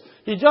ministry is.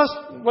 He just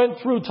went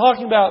through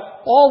talking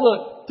about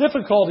all the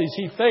difficulties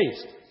he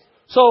faced.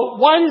 So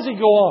why does he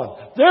go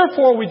on?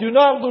 Therefore we do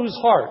not lose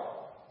heart.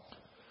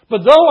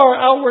 But though our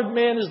outward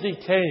man is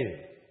decaying,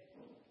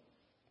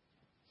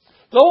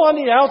 though on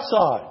the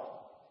outside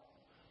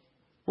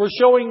we're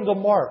showing the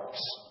marks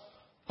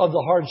of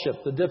the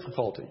hardship, the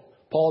difficulty.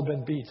 Paul had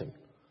been beaten.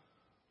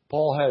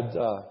 Paul had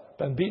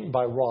been beaten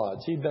by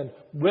rods. He'd been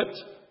whipped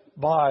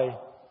by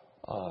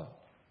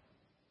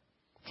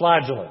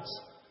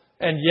flagellants.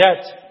 And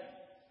yet,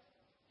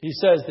 he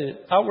says the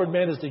outward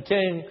man is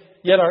decaying,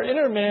 yet our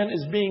inner man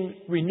is being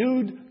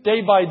renewed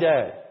day by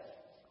day.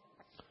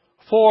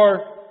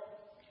 For,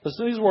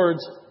 listen to these words,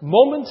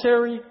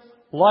 momentary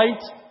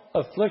light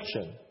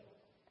affliction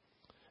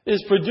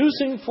is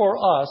producing for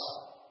us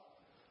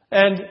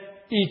an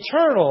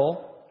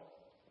eternal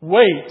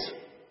weight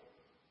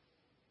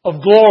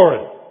of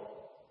glory.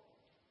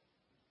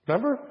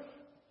 Remember?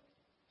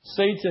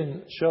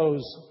 Satan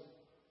shows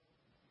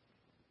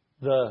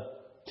the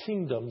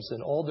kingdoms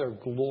in all their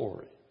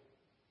glory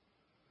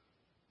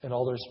and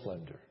all their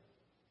splendor.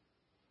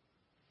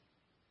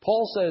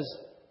 Paul says,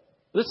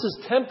 this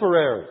is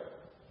temporary.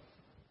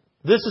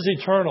 This is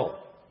eternal.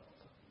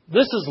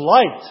 This is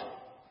light.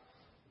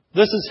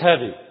 This is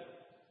heavy.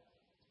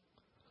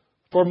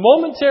 For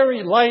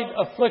momentary light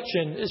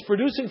affliction is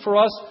producing for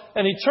us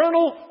an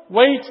eternal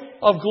weight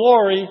of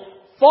glory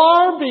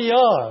far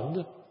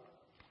beyond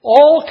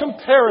all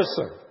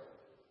comparison.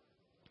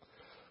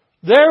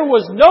 There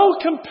was no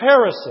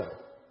comparison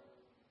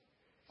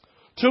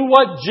to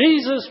what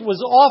Jesus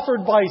was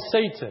offered by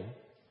Satan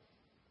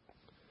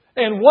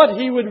and what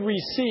he would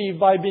receive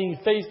by being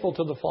faithful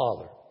to the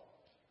Father.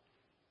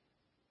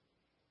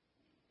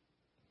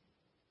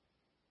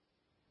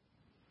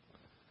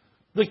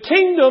 The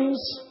kingdoms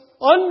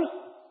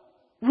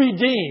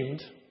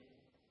unredeemed,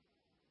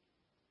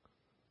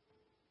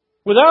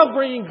 without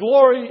bringing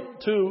glory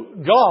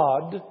to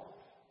God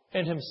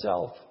and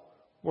Himself,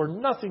 were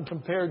nothing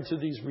compared to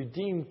these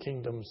redeemed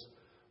kingdoms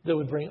that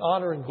would bring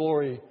honor and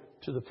glory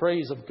to the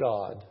praise of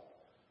God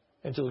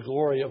and to the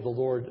glory of the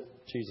Lord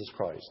Jesus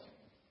Christ.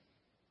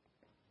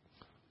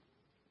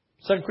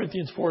 2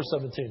 Corinthians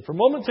 4:17. For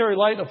momentary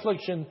light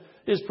affliction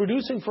is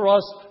producing for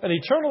us an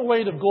eternal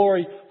weight of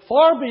glory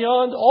far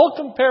beyond all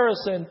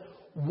comparison,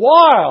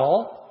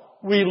 while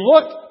we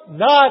look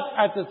not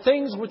at the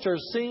things which are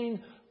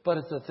seen, but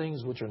at the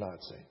things which are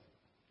not seen.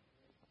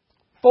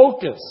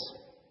 Focus.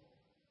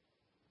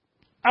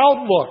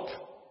 Outlook.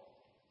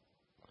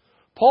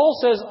 Paul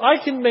says,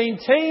 I can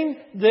maintain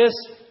this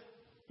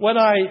when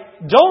I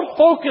don't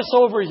focus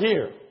over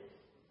here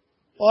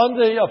on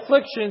the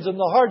afflictions and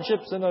the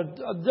hardships and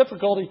the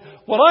difficulty.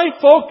 When I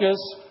focus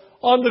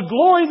on the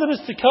glory that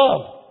is to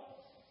come,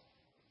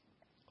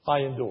 I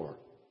endure.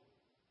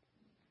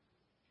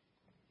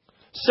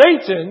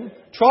 Satan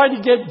tried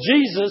to get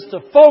Jesus to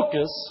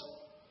focus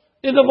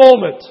in the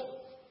moment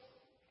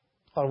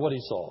on what he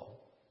saw.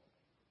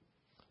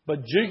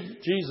 But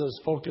Jesus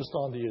focused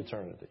on the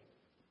eternity.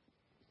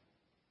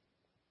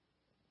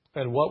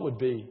 And what would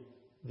be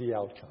the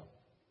outcome?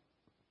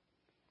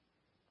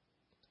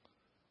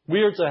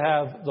 We are to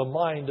have the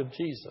mind of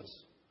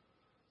Jesus.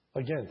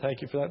 Again,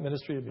 thank you for that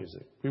ministry of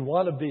music. We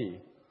want to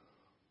be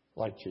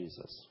like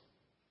Jesus.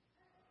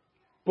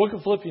 Book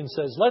of Philippians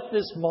says, let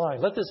this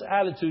mind, let this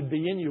attitude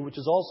be in you, which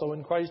is also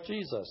in Christ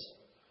Jesus,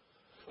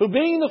 who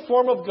being in the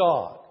form of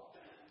God,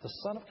 the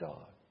Son of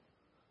God,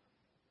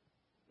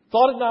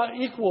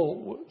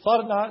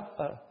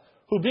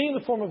 who being in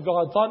the form of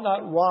God, thought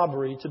not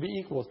robbery to be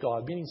equal with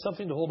God, meaning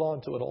something to hold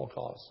on to at all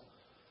costs,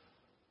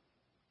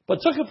 but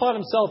took upon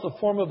himself the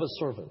form of a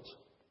servant,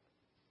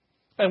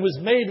 and was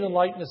made in the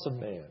likeness of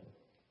man.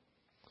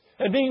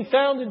 And being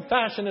found in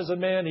fashion as a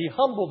man, he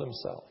humbled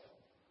himself,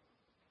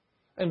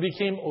 and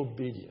became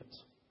obedient,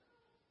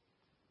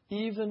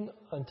 even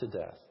unto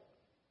death.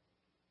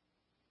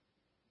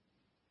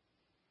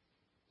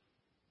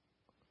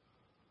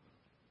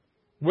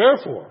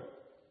 Wherefore,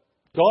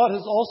 God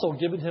has also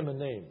given him a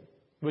name,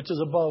 which is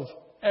above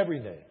every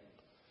name.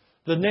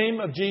 The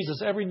name of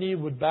Jesus, every knee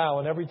would bow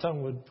and every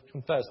tongue would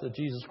confess that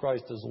Jesus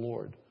Christ is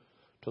Lord,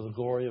 to the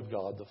glory of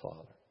God the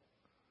Father.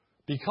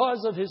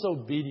 Because of his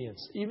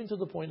obedience, even to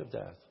the point of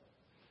death,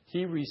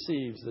 he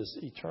receives this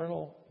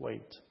eternal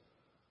weight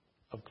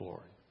of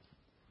glory.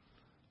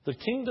 The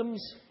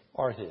kingdoms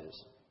are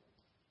his.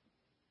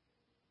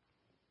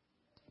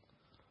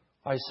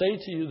 I say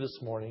to you this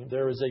morning,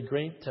 there is a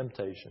great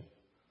temptation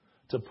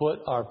to put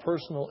our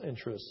personal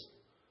interests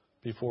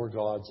before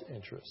God's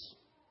interests.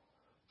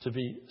 To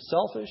be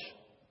selfish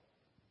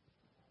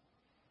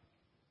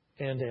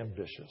and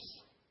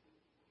ambitious.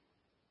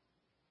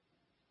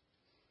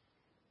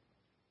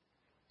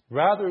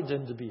 Rather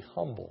than to be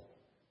humble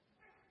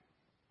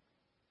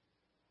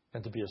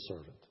and to be a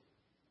servant.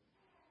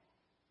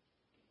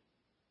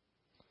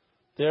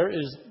 There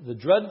is the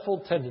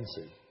dreadful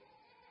tendency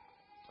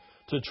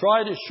to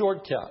try to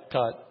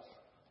shortcut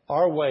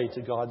our way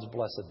to God's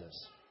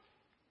blessedness.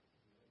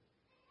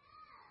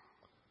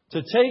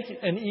 To take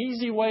an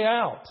easy way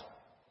out.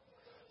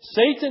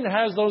 Satan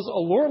has those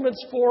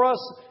allurements for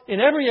us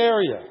in every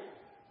area.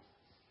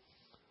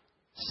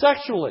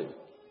 Sexually.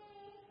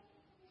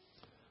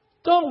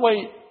 Don't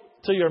wait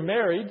till you're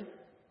married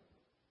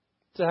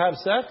to have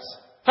sex.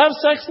 Have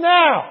sex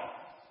now.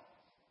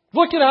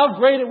 Look at how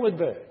great it would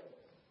be.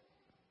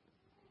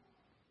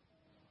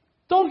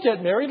 Don't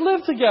get married.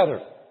 Live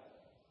together.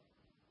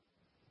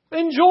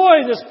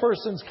 Enjoy this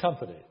person's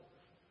company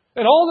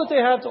and all that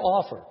they have to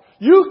offer.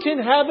 You can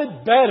have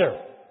it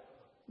better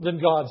than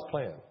God's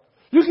plan.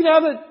 You can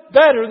have it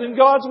better than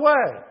God's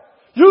way.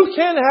 You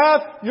can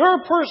have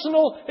your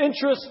personal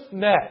interests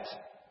met.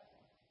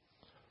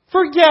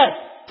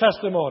 Forget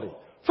testimony.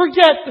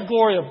 Forget the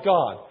glory of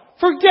God.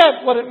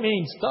 Forget what it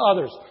means to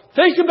others.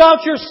 Think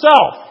about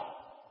yourself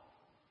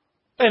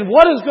and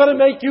what is going to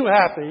make you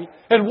happy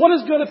and what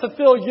is going to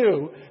fulfill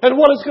you and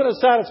what is going to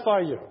satisfy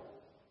you.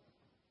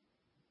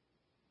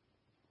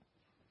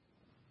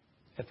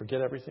 And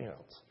forget everything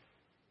else.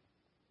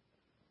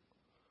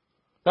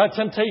 That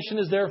temptation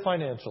is there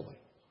financially.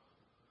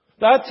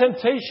 That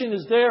temptation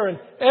is there in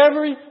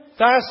every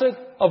facet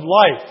of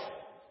life.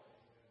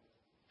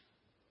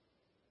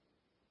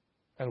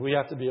 And we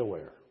have to be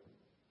aware.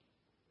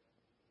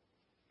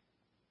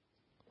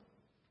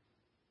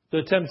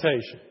 The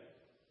temptation.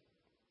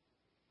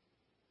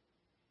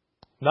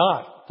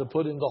 Not to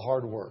put in the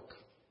hard work.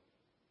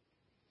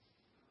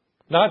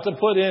 Not to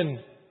put in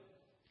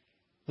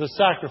the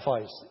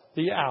sacrifice,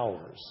 the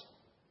hours.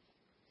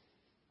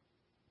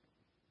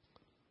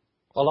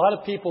 A lot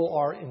of people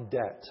are in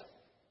debt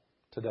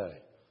today.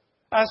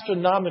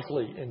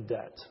 Astronomically in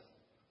debt.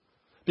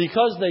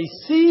 Because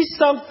they see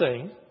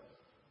something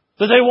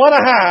that they want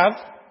to have,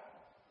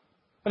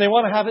 and they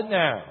want to have it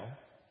now.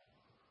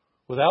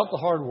 Without the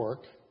hard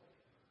work,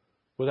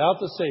 without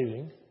the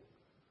saving,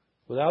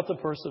 without the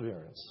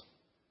perseverance.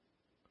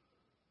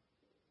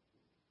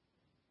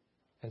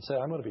 And say,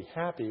 I'm going to be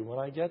happy when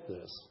I get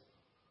this.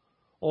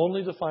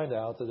 Only to find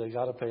out that they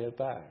got to pay it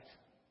back.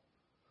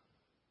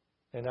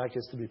 And that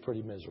gets to be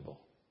pretty miserable.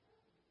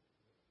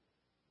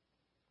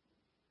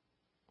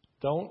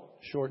 Don't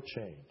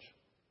shortchange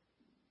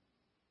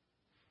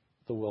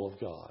the will of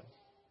God.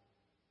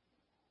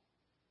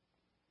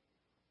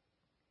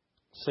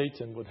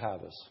 Satan would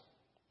have us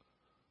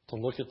to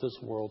look at this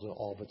world in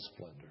all of its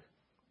splendor.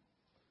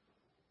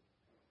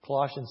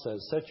 Colossians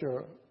says, set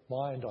your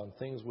mind on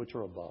things which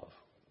are above.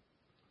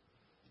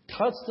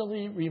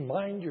 Constantly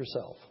remind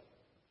yourself.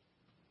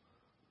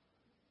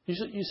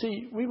 You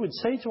see, we would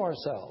say to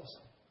ourselves,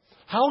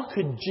 how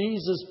could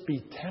Jesus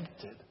be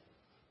tempted?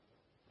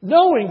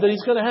 Knowing that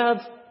He's going to have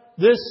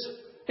this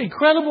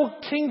incredible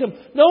kingdom.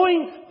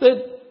 Knowing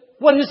that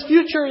what His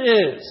future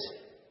is.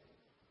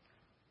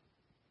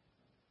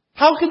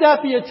 How could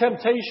that be a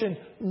temptation?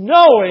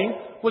 Knowing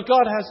what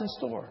God has in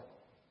store.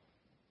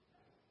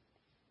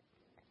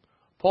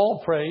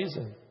 Paul prays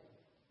in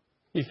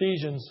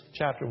Ephesians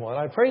chapter 1,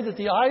 I pray that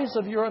the eyes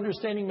of your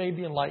understanding may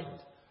be enlightened.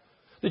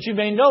 That you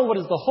may know what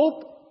is the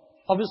hope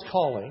of His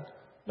calling.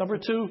 Number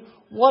 2,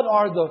 what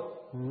are the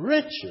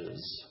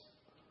riches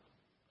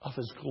of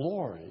His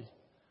glory,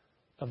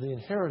 of the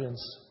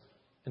inheritance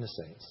in the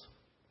saints.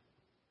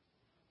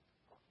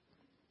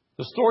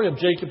 The story of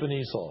Jacob and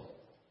Esau.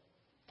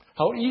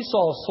 How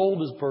Esau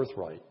sold his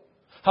birthright.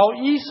 How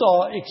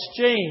Esau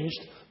exchanged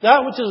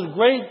that which is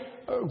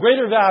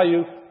greater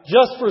value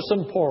just for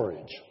some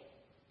porridge.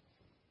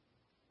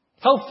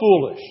 How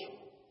foolish.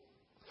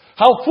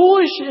 How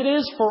foolish it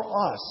is for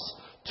us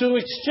to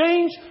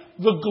exchange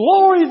the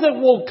glory that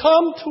will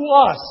come to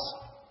us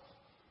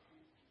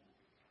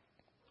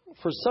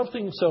for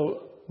something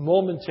so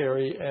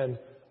momentary and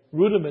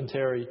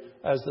rudimentary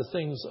as the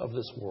things of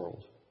this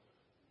world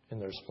in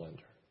their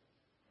splendor.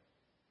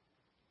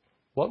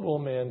 What will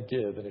man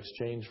give in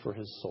exchange for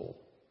his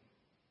soul?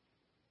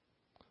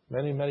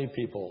 Many, many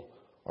people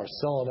are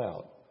selling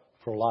out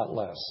for a lot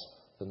less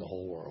than the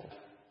whole world.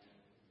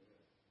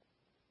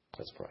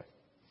 Let's pray.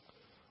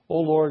 Oh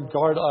Lord,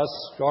 guard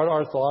us, guard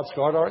our thoughts,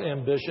 guard our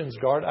ambitions,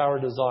 guard our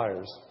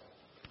desires.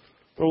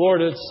 For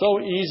Lord, it's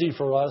so easy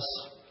for us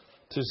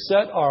to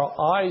set our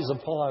eyes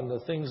upon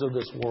the things of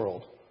this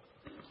world.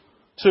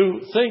 To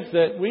think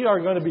that we are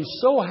going to be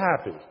so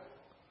happy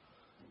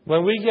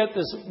when we get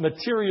this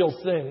material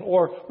thing,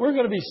 or we're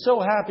going to be so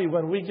happy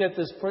when we get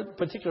this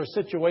particular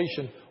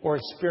situation or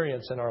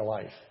experience in our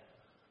life.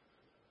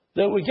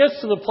 That we get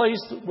to the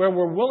place where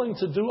we're willing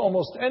to do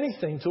almost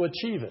anything to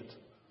achieve it.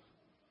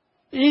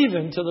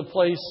 Even to the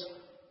place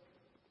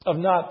of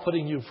not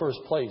putting you first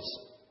place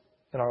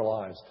in our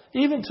lives.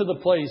 Even to the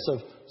place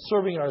of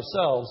serving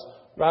ourselves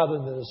rather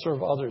than to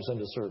serve others and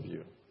to serve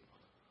you.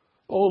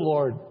 Oh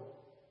Lord,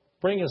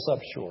 bring us up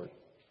short.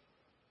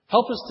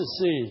 Help us to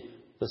see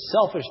the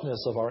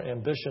selfishness of our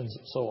ambitions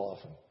so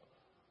often.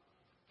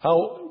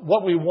 How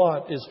what we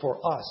want is for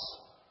us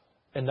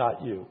and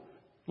not you.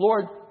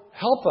 Lord,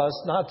 help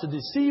us not to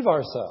deceive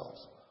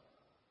ourselves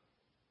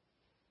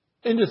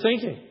into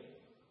thinking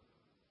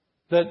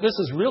that this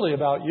is really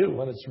about you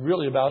when it's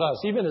really about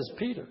us. Even as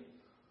Peter,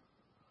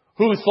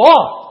 who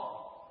thought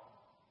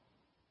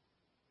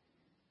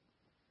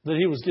that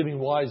he was giving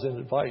wise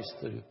advice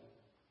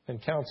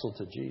and counsel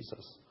to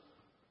Jesus.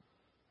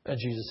 And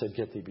Jesus said,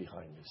 get thee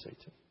behind me,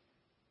 Satan.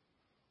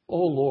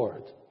 Oh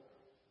Lord,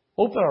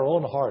 Open our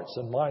own hearts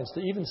and minds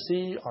to even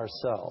see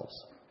ourselves,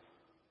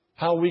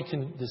 how we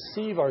can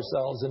deceive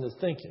ourselves into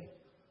thinking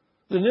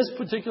that in this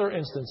particular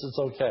instance it's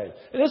okay.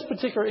 In this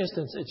particular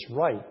instance it's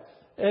right.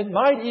 It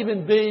might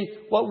even be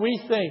what we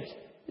think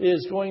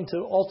is going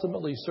to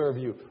ultimately serve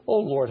you. Oh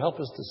Lord, help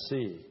us to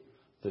see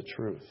the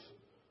truth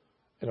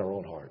in our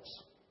own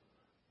hearts.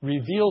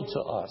 Reveal to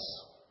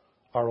us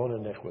our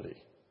own iniquity.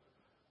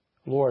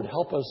 Lord,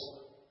 help us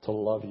to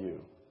love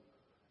you.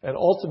 And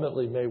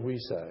ultimately, may we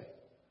say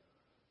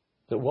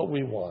that what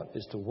we want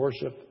is to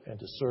worship and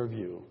to serve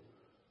you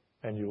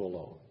and you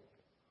alone.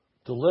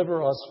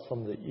 Deliver us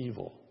from the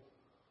evil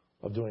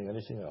of doing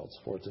anything else.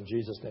 For it's in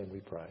Jesus' name we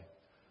pray.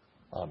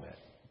 Amen.